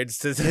backwards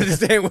to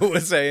understand what we're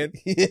saying.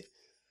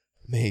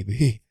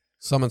 Maybe.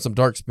 Summon some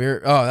dark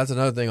spirit. Oh, that's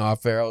another thing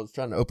off air. I was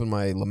trying to open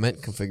my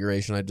lament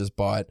configuration I just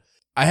bought.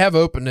 I have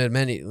opened it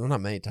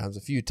not many times,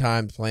 a few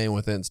times playing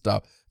with it and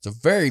stuff. It's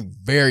very,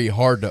 very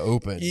hard to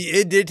open.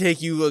 It did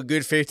take you a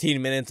good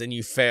 15 minutes and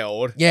you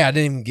failed. Yeah, I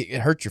didn't even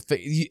it hurt your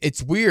face.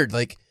 It's weird.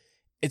 Like,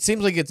 it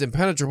seems like it's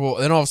impenetrable,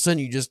 and then all of a sudden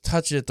you just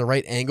touch it at the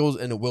right angles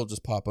and it will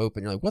just pop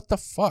open. You're like, what the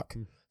fuck?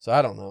 So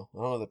I don't know.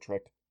 I don't know the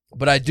trick.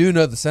 But I do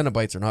know the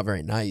Cenobites are not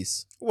very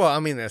nice. Well, I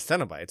mean, they're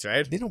Cenobites,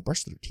 right? They don't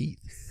brush their teeth.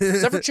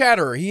 Except for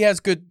Chatterer. He has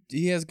good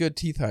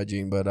teeth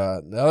hygiene, but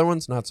the other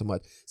ones, not so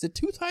much. Is it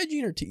tooth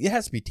hygiene or teeth? It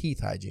has to be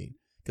teeth hygiene.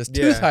 Because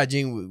tooth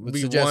hygiene would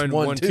suggest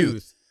one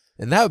tooth.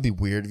 And that would be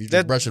weird if you're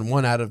just brushing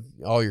one out of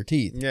all your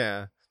teeth.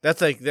 Yeah. That's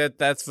like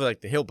that's for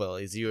like the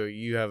hillbillies.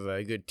 You have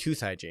a good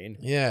tooth hygiene.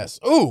 Yes.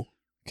 Oh,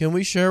 can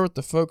we share with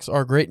the folks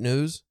our great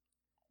news?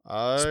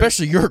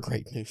 Especially your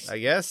great news. I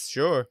guess,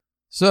 sure.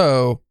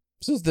 So,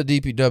 since the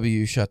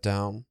DPW shut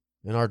down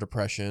and our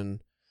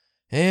depression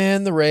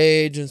and the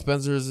rage and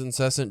Spencer's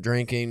incessant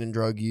drinking and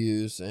drug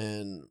use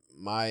and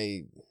my,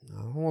 I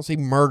don't want to say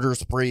murder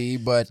spree,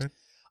 but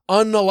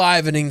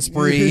unalivening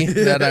spree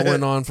that I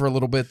went on for a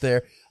little bit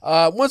there.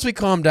 Once we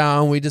calmed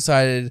down, we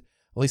decided, at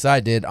least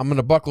I did, I'm going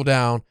to buckle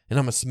down and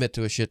I'm going to submit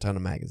to a shit ton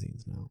of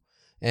magazines now.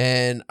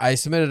 And I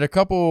submitted a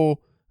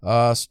couple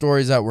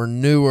stories that were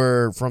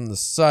newer from the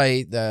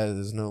site that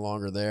is no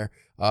longer there.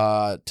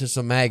 To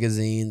some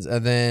magazines,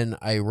 and then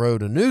I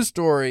wrote a news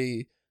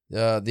story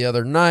the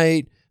other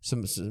night.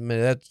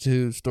 Submitted that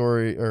to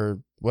story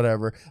or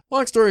whatever.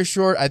 Long story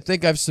short, I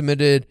think I've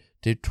submitted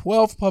to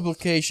 12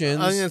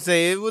 publications. I was gonna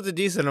say it was a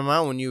decent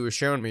amount when you were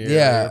showing me.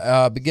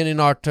 Yeah, beginning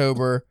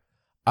October,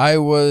 I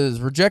was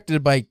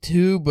rejected by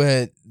 2,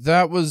 but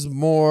that was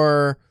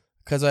more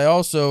because I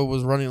also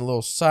was running a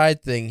little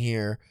side thing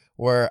here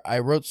where I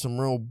wrote some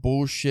real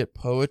bullshit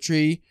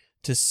poetry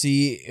to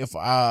see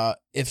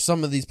if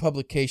some of these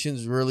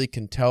publications really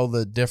can tell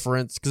the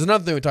difference. Because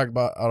another thing we talked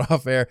about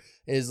off air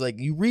is like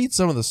you read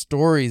some of the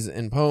stories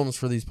and poems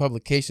for these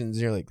publications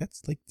and you're like,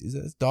 that's like, is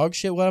that dog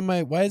shit?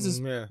 Why is this?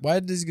 Yeah. Why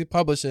did this get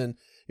published? And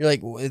you're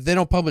like, well, they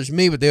don't publish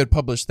me, but they would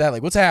publish that.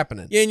 Like, what's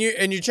happening? Yeah,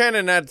 and you're trying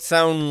to not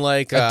sound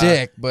like a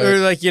dick, but or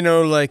like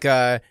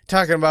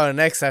talking about an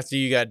ex after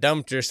you got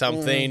dumped or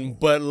something.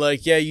 But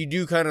like, yeah, you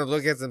do kind of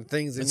look at some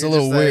things. And it's a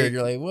little weird.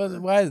 You're like,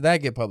 why did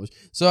that get published?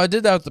 So I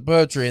did that with the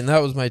poetry, and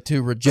that was my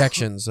 2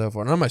 rejections so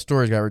far. None of my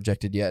stories got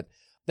rejected yet.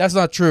 That's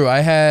not true. I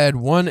had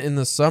 1 in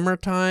the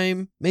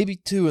summertime, maybe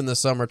 2 in the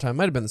summertime.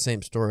 Might have been the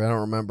same story. I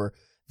don't remember.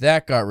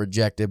 That got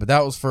rejected, but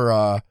that was for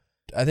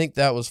I think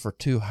that was for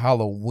 2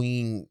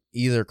 Halloween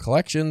either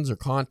collections or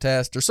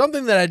contests or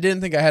something that I didn't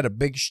think I had a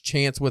big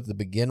chance with to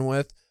begin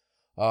with.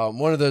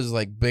 One of those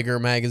like bigger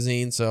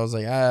magazines. So I was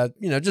like, I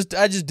just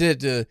did it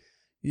to,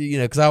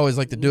 because I always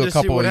like to do a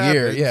couple a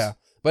year. Yeah.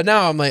 But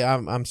now I'm like,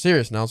 I'm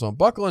serious now. So I'm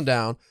buckling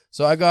down.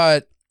 So I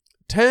got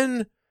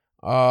 10,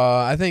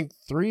 I think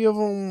 3 of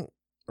them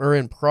are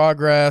in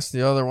progress.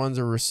 The other ones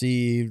are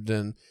received.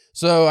 And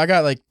so I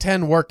got like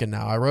 10 working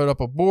now. I wrote up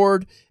a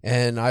board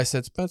and I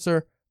said,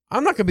 Spencer,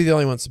 I'm not going to be the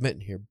only one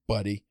submitting here,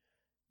 buddy.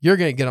 You're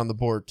going to get on the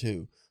board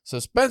too. So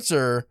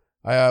Spencer,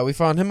 we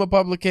found him a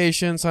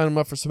publication, signed him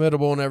up for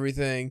Submittable and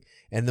everything,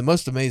 and the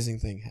most amazing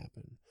thing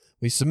happened.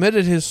 We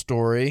submitted his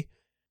story,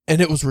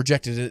 and it was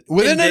rejected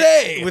within a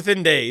day.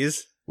 Within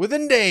days.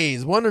 Within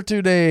days, 1 or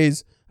 2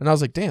 days. And I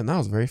was like, damn, that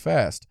was very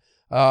fast.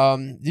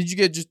 Did you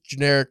get just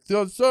generic,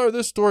 oh, sorry,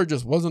 this story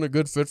just wasn't a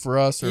good fit for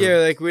us? Or? Yeah,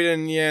 like we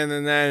didn't, and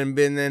then that,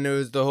 and then it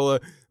was the whole,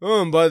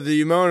 but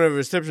the amount of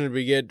receptions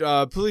we get,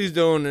 please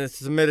don't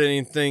submit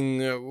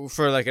anything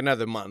for like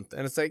another month.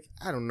 And it's like,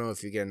 I don't know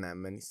if you're getting that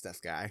many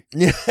stuff, guy.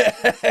 Yeah,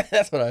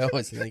 that's what I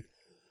always think.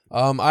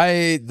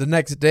 I, the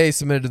next day,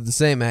 submitted the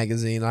same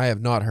magazine. I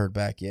have not heard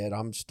back yet.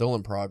 I'm still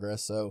in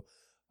progress. So,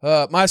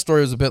 my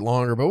story was a bit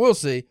longer, but we'll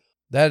see.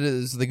 That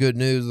is the good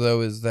news,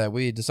 though, is that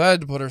we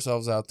decided to put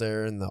ourselves out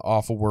there in the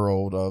awful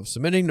world of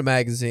submitting to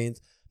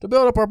magazines to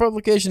build up our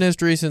publication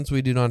history since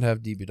we do not have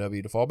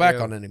DBW to fall back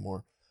on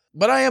anymore.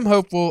 But I am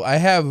hopeful. I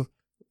have,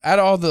 out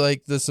of all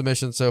the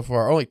submissions so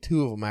far, only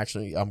 2 of them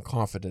actually I'm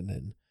confident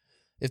in.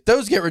 If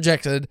those get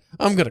rejected,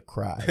 I'm going to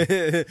cry.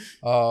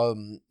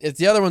 If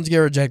the other ones get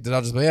rejected,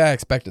 I'll just be like, I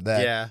expected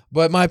that. Yeah.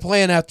 But my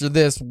plan after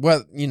this,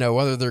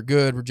 whether they're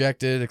good,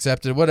 rejected,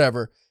 accepted,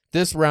 whatever,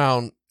 this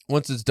round,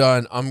 once it's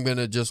done, I'm going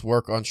to just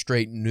work on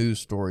straight news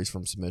stories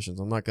from submissions.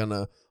 I'm not going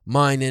to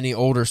mine any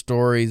older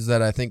stories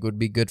that I think would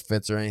be good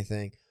fits or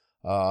anything.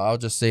 I'll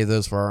just save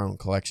those for our own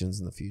collections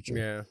in the future.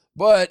 Yeah.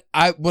 But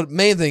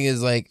main thing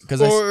is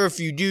if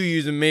you do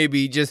use them,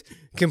 maybe just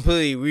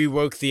completely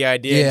rework the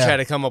idea and try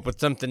to come up with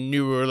something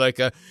newer,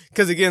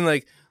 because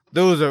again,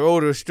 those are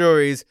older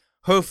stories.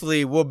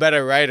 Hopefully, we're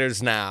better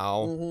writers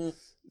now. Mm-hmm.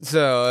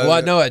 So,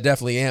 I know I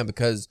definitely am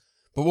because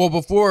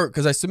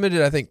I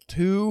submitted, I think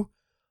 2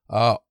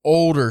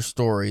 older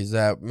stories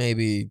that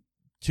maybe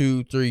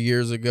 2-3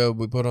 years ago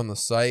we put on the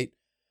site,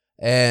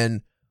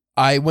 and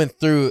I went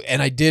through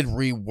and I did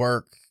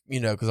rework,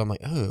 because I'm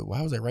like, oh,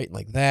 why was I writing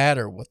like that?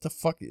 Or what the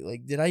fuck?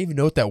 Did I even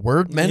know what that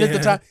word meant at the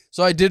time?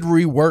 So I did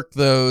rework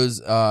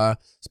those,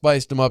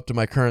 spiced them up to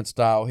my current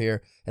style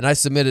here, and I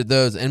submitted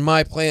those. And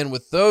my plan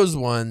with those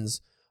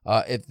ones,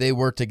 if they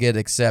were to get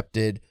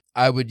accepted,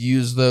 I would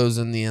use those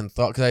in the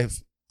anthology, because I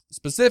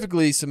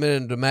specifically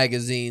submitted them to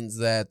magazines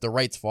that the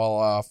rights fall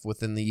off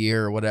within the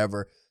year or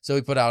whatever. So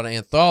we put out an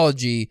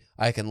anthology.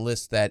 I can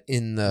list that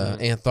in the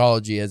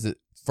anthology as it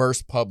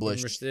first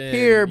published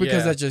here,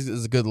 because that just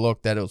is a good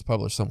look that it was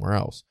published somewhere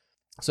else.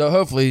 So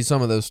hopefully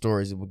some of those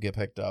stories will get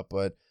picked up,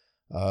 but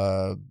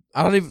I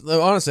don't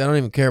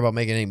even care about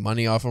making any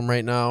money off them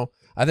right now.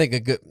 I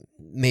think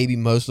maybe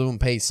most of them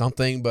pay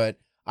something, but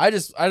I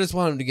just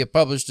want them to get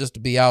published just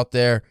to be out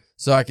there,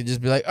 so I could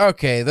just be like,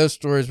 okay, those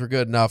stories were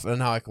good enough, and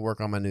now I can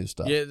work on my new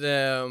stuff.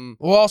 Yeah.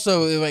 Well,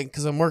 also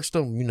because I'm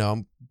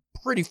I'm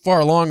pretty far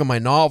along in my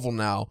novel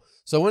now.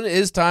 So when it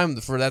is time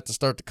for that to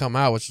start to come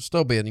out, which will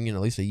still be at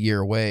least a year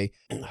away,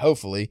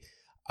 hopefully,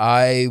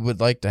 I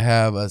would like to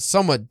have a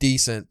somewhat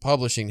decent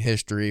publishing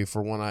history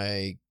for when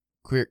I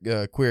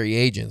query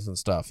agents and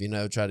stuff.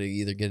 Try to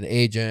either get an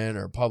agent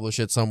or publish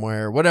it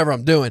somewhere, whatever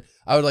I'm doing.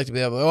 I would like to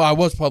be able to, I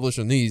was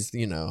publishing these.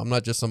 I'm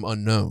not just some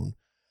unknown.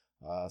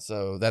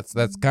 So that's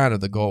kind of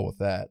the goal with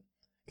that.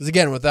 Because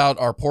again, without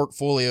our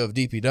portfolio of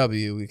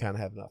DPW, we kind of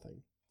have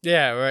nothing.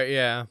 Yeah. Right.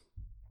 Yeah.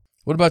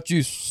 What about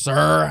you,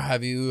 sir?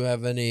 Have you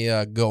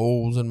any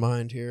goals in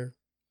mind here?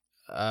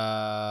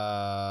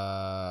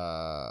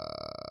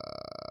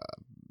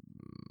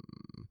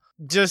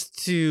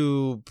 Just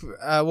to,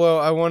 I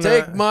want to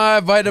take my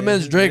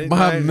vitamins, drink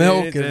my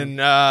milk, and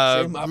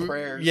say my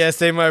prayers. Yeah,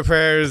 say my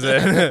prayers.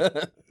 I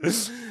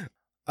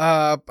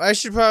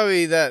should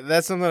probably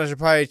that's something I should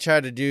probably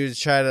try to do. Is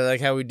try to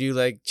how we do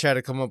try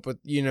to come up with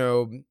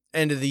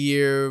end of the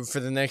year for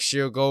the next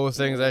year goal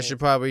things. I should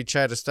probably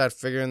try to start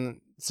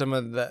figuring some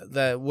of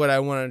that what I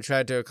want to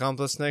try to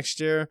accomplish next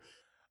year.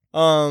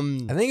 I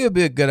think it would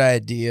be a good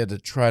idea to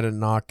try to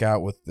knock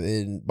out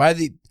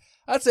I'd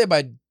say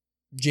by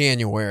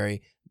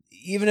January,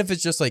 even if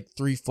it's just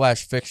 3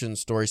 flash fiction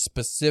stories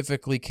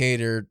specifically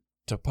catered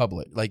to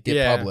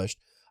published.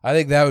 I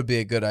think that would be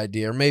a good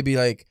idea. Or maybe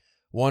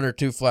 1 or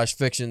 2 flash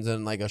fictions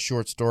and a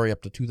short story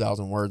up to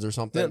 2,000 words or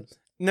something.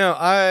 No,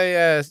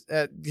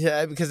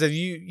 because if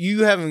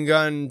you haven't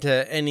gone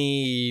to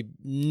any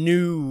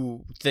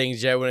new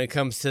things yet when it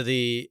comes to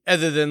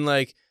other than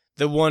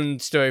the one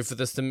story for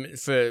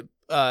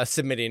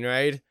submitting,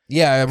 right?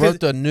 Yeah, I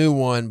wrote a new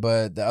one,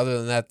 but other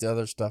than that, the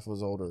other stuff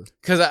was older.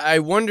 Because I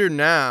wonder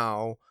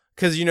now,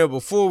 because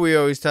before we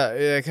always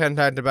I kind of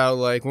talked about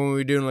when we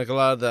were doing a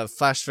lot of the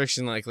flash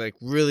fiction, like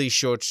really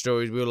short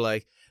stories, we were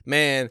like,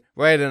 man,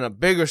 writing a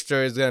bigger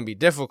story is gonna be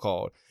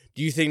difficult.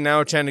 Do you think now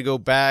we're trying to go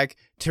back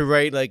to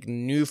write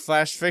new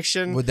flash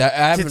fiction? I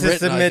haven't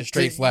written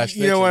straight flash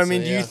fiction. You know what I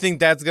mean? So, do you think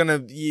that's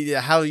gonna?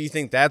 How do you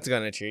think that's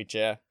gonna treat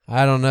you?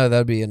 I don't know.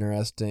 That'd be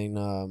interesting.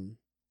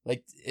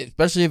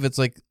 Especially if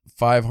it's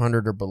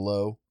 500 or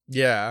below.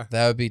 Yeah,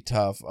 that would be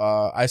tough.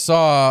 I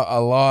saw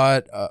a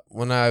lot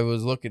when I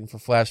was looking for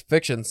flash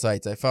fiction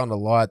sites. I found a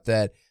lot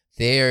that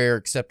they are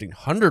accepting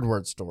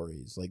 100-word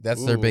stories.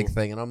 That's their big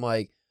thing, and I'm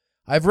like,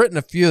 I've written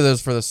a few of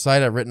those for the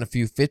site. I've written a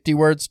few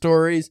 50-word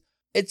stories.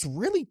 It's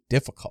really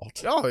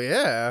difficult. Oh,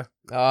 yeah.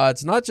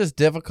 It's not just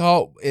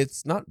difficult.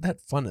 It's not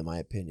that fun, in my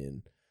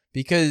opinion.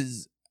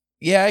 Because,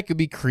 yeah, it could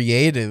be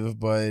creative,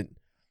 but,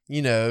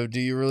 you know,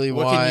 do you really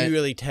want... What can you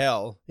really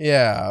tell?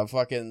 Yeah,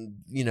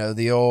 fucking, you know,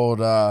 the old,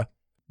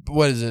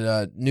 what is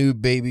it, new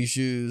baby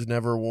shoes,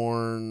 never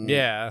worn...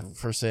 Yeah.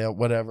 For sale,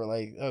 whatever.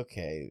 Like,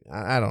 okay,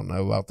 I don't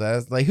know about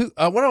that. It's like,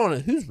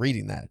 who's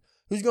reading that?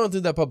 Who's going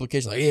through that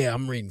publication? Like, yeah,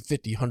 I'm reading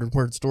 50,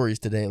 100-word stories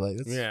today. Like,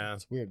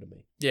 it's weird to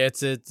me. Yeah,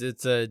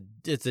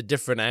 it's a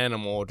different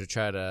animal to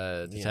try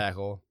to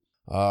tackle.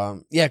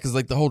 Yeah, because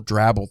like the whole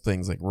Drabble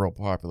thing's like real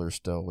popular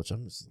still, which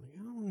I'm just like,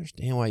 I don't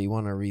understand why you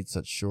want to read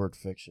such short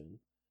fiction.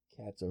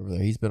 Cat's over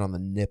there. He's been on the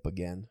nip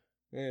again.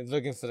 Yeah, he's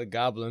looking for the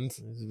goblins.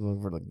 He's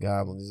looking for the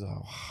goblins. He's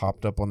all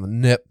hopped up on the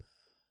nip.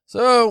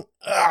 So,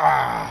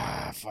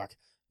 fuck.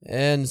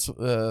 And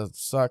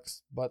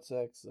sucks, butt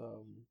sex.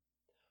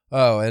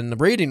 Oh, and the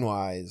reading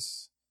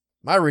wise,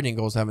 my reading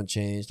goals haven't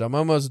changed. I'm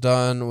almost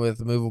done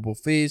with Movable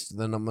Feast.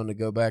 Then I'm going to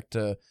go back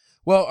to,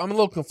 well, I'm a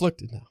little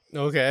conflicted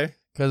now. Okay.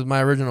 Because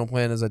my original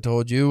plan, as I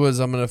told you,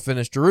 was I'm going to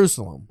finish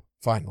Jerusalem,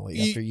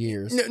 finally, after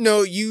years.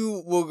 No,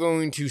 you were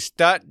going to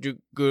start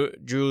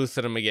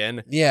Jerusalem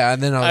again. Yeah,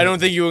 and then I don't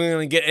think you were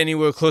going to get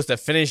anywhere close to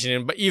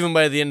finishing it, but even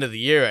by the end of the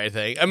year, I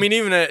think. I mean,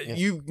 even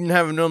you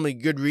have normally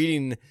good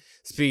reading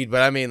speed,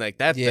 but I mean, like,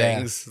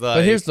 thing's like...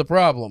 But here's the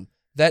problem.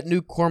 That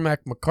new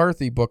Cormac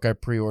McCarthy book I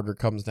pre-ordered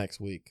comes next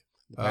week.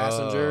 The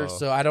Passenger.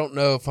 So I don't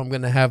know if I'm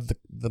going to have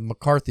the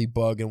McCarthy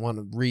bug and want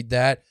to read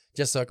that.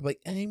 Just so I can be like,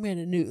 I read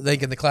a new...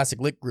 Like in the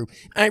Classic Lit group.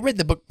 I read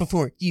the book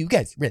before you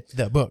guys read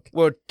the book.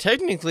 Well,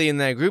 technically in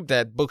that group,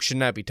 that book should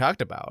not be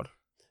talked about.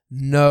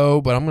 No,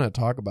 but I'm going to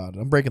talk about it.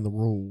 I'm breaking the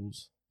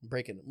rules.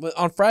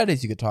 On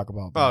Fridays, you could talk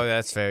about that. Oh,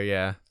 that's fair,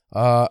 yeah.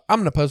 I'm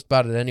gonna post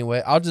about it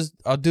anyway. I'll do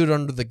it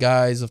under the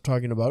guise of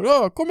talking about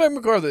Cormac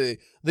McCarthy,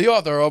 the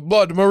author of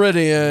Blood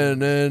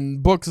Meridian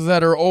and books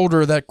that are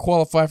older that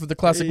qualify for the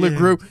Classic Lit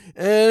group,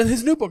 and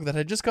his new book that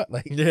I just got.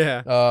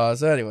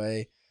 So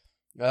anyway,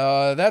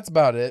 that's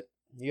about it.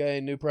 You got any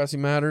new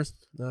pressing matters?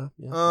 No.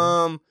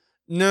 Yeah.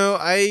 No.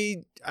 I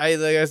like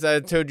I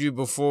said, I told you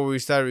before we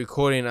started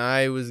recording,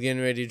 I was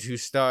getting ready to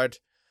start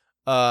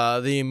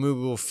the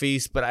Immovable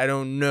Feast, but I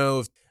don't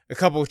know if. A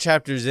couple of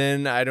chapters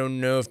in, I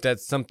don't know if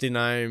that's something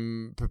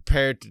I'm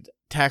prepared to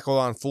tackle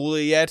on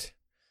fully yet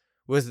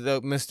with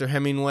Mr.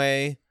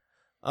 Hemingway.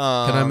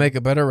 Can I make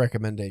a better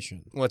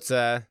recommendation? What's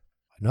that?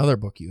 Another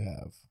book you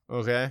have.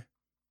 Okay.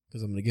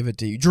 Because I'm going to give it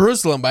to you.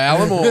 Jerusalem by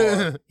Alan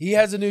Moore. He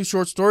has a new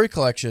short story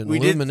collection,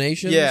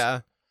 Illuminations.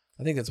 Yeah.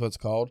 I think that's what it's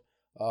called.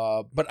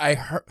 But I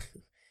heard...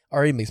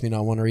 Already makes me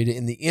not want to read it.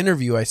 In the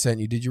interview I sent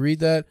you, did you read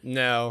that?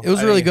 No. It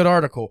was a really good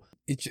article.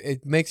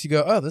 It makes you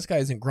go, oh, this guy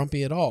isn't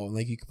grumpy at all.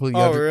 Like you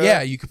completely,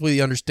 really? You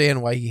completely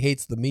understand why he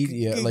hates the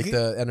media, like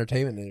the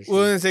entertainment industry.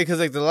 Well, I was gonna say because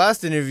like the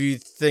last interview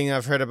thing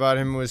I've heard about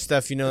him was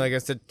stuff, like I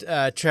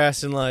said,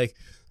 trash and like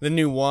the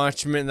new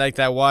Watchmen, like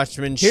that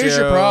Watchmen show. Here's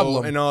your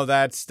problem, and all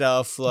that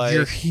stuff. Like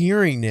you're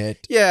hearing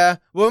it,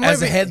 well,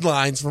 as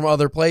headlines from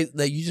other places.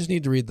 That you just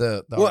need to read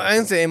the well, I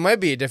can say it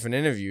might be a different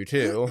interview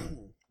too.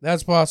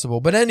 That's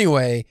possible, but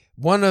anyway,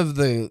 one of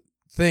the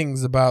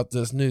things about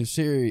this new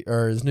series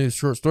or his new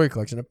short story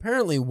collection.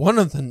 Apparently, one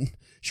of the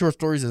short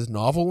stories is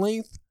novel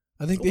length.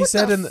 I think they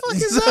said in the. What the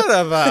fuck is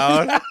that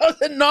about?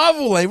 How's it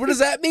novel length? What does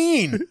that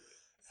mean?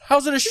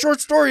 How's it a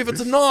short story if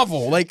it's a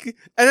novel? Like,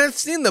 and I've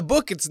seen the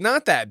book; it's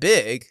not that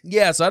big.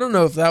 Yeah, so I don't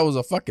know if that was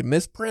a fucking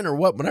misprint or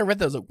what. When I read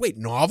that, I was like, "Wait,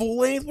 novel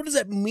length? What does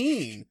that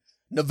mean?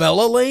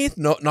 Novella length?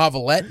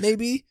 Novelette?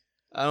 Maybe?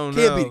 I don't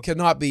know.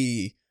 Cannot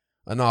be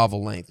a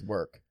novel length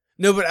work."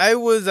 No, but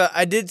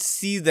I did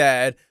see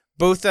that.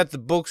 Both at the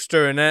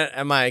bookstore and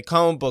at my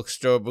comic book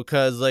store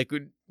because, like,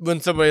 when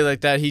somebody like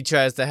that, he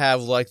tries to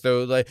have, like,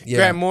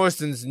 Grant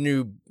Morrison's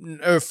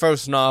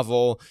first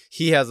novel,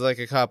 he has, like,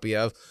 a copy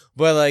of.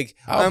 But, like...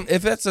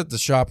 if that's at the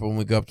shop when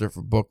we go up there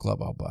for book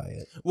club, I'll buy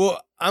it. Well,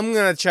 I'm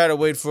going to try to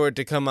wait for it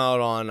to come out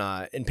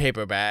on in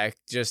paperback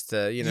just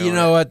to, You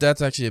know what?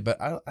 That's actually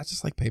I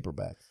just like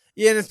paperback.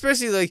 Yeah, and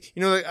especially, like,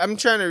 I'm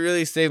trying to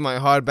really save my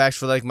hardbacks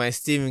for, like, my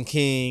Stephen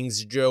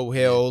King's, Joe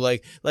Hill,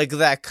 like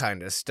that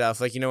kind of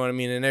stuff. Like, you know what I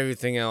mean? And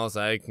everything else,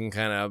 I can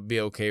kind of be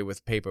okay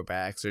with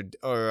paperbacks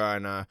or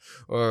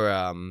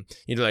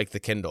like the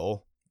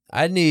Kindle.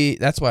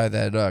 That's why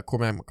that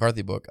Cormac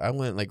McCarthy book, I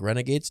went, like,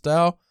 Renegade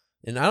style.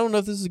 And I don't know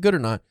if this is good or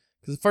not.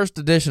 Because the first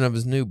edition of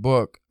his new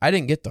book, I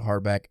didn't get the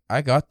hardback.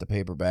 I got the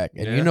paperback.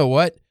 And you know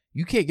what?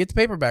 You can't get the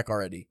paperback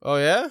already. Oh,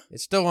 yeah?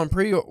 It's still on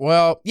pre-order.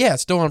 Well, yeah,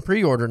 it's still on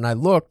pre-order, and I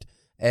looked,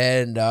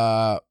 and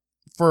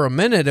for a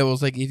minute, it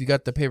was like, if you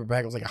got the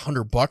paperback, it was like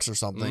 $100 or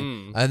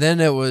something. And then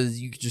it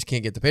was, you just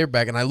can't get the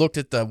paperback, and I looked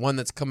at the one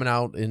that's coming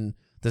out in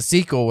the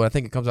sequel, I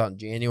think it comes out in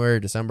January or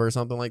December or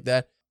something like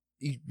that.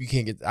 You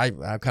can't get, I'm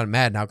kind of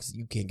mad now because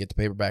you can't get the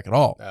paperback at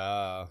all.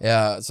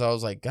 Yeah, so I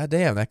was like, God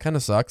damn, that kind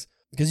of sucks.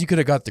 Because you could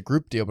have got the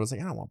group deal, but I was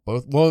like, I don't want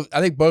both. Well, I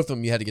think both of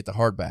them you had to get the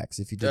hardbacks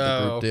if you did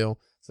the group deal.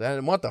 So I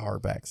didn't want the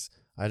hardbacks.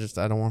 I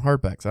don't want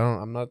hardbacks.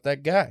 I'm not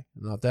that guy.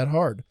 I'm not that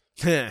hard.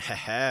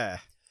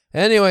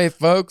 Anyway,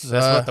 folks.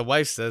 That's what the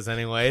wife says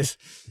anyways.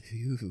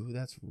 Ew,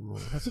 that's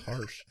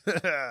harsh.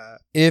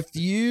 If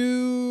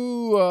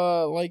you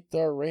liked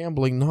our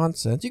rambling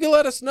nonsense, you can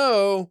let us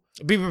know.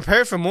 Be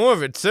prepared for more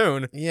of it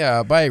soon.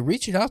 Yeah, by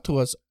reaching out to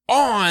us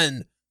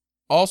on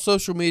all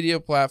social media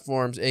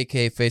platforms,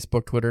 aka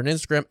Facebook, Twitter, and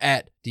Instagram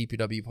at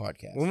DPW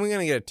Podcast. When are we going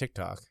to get a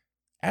TikTok?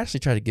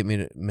 Ashley tried to get me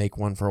to make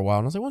one for a while,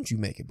 and I was like, why don't you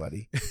make it,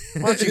 buddy?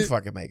 Why don't you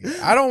fucking make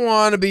it? I don't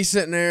want to be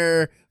sitting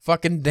there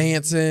fucking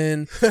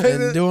dancing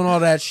and doing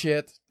all that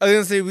shit. I was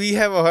going to say, we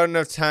have a hard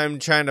enough time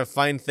trying to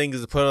find things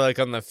to put like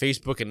on the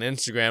Facebook and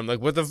Instagram. Like,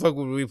 what the fuck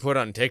would we put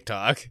on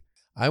TikTok?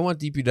 I want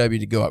DPW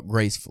to go out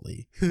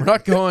gracefully. We're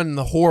not going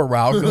the whore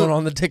route, going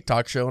on the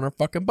TikTok show and our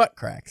fucking butt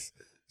cracks.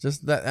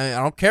 Just that.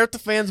 I don't care if the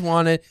fans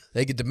want it.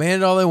 They can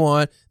demand it all they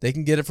want. They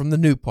can get it from the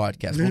new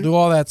podcast. We'll do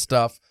all that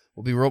stuff.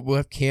 We'll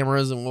have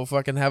cameras and we'll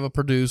fucking have a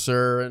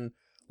producer and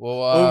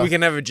we'll. We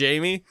can have a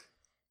Jamie.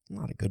 I'm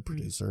not a good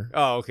producer.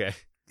 Oh, okay.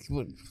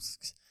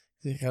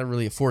 You can't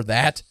really afford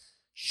that.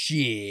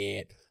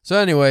 Shit. So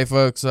anyway,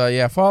 folks,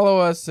 follow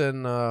us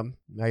and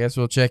I guess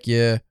we'll check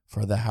you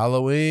for the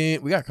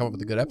Halloween. We gotta come up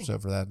with a good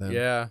episode for that then.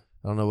 Yeah.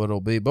 I don't know what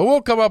it'll be, but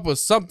we'll come up with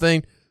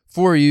something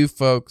for you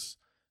folks.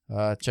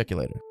 Check you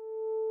later.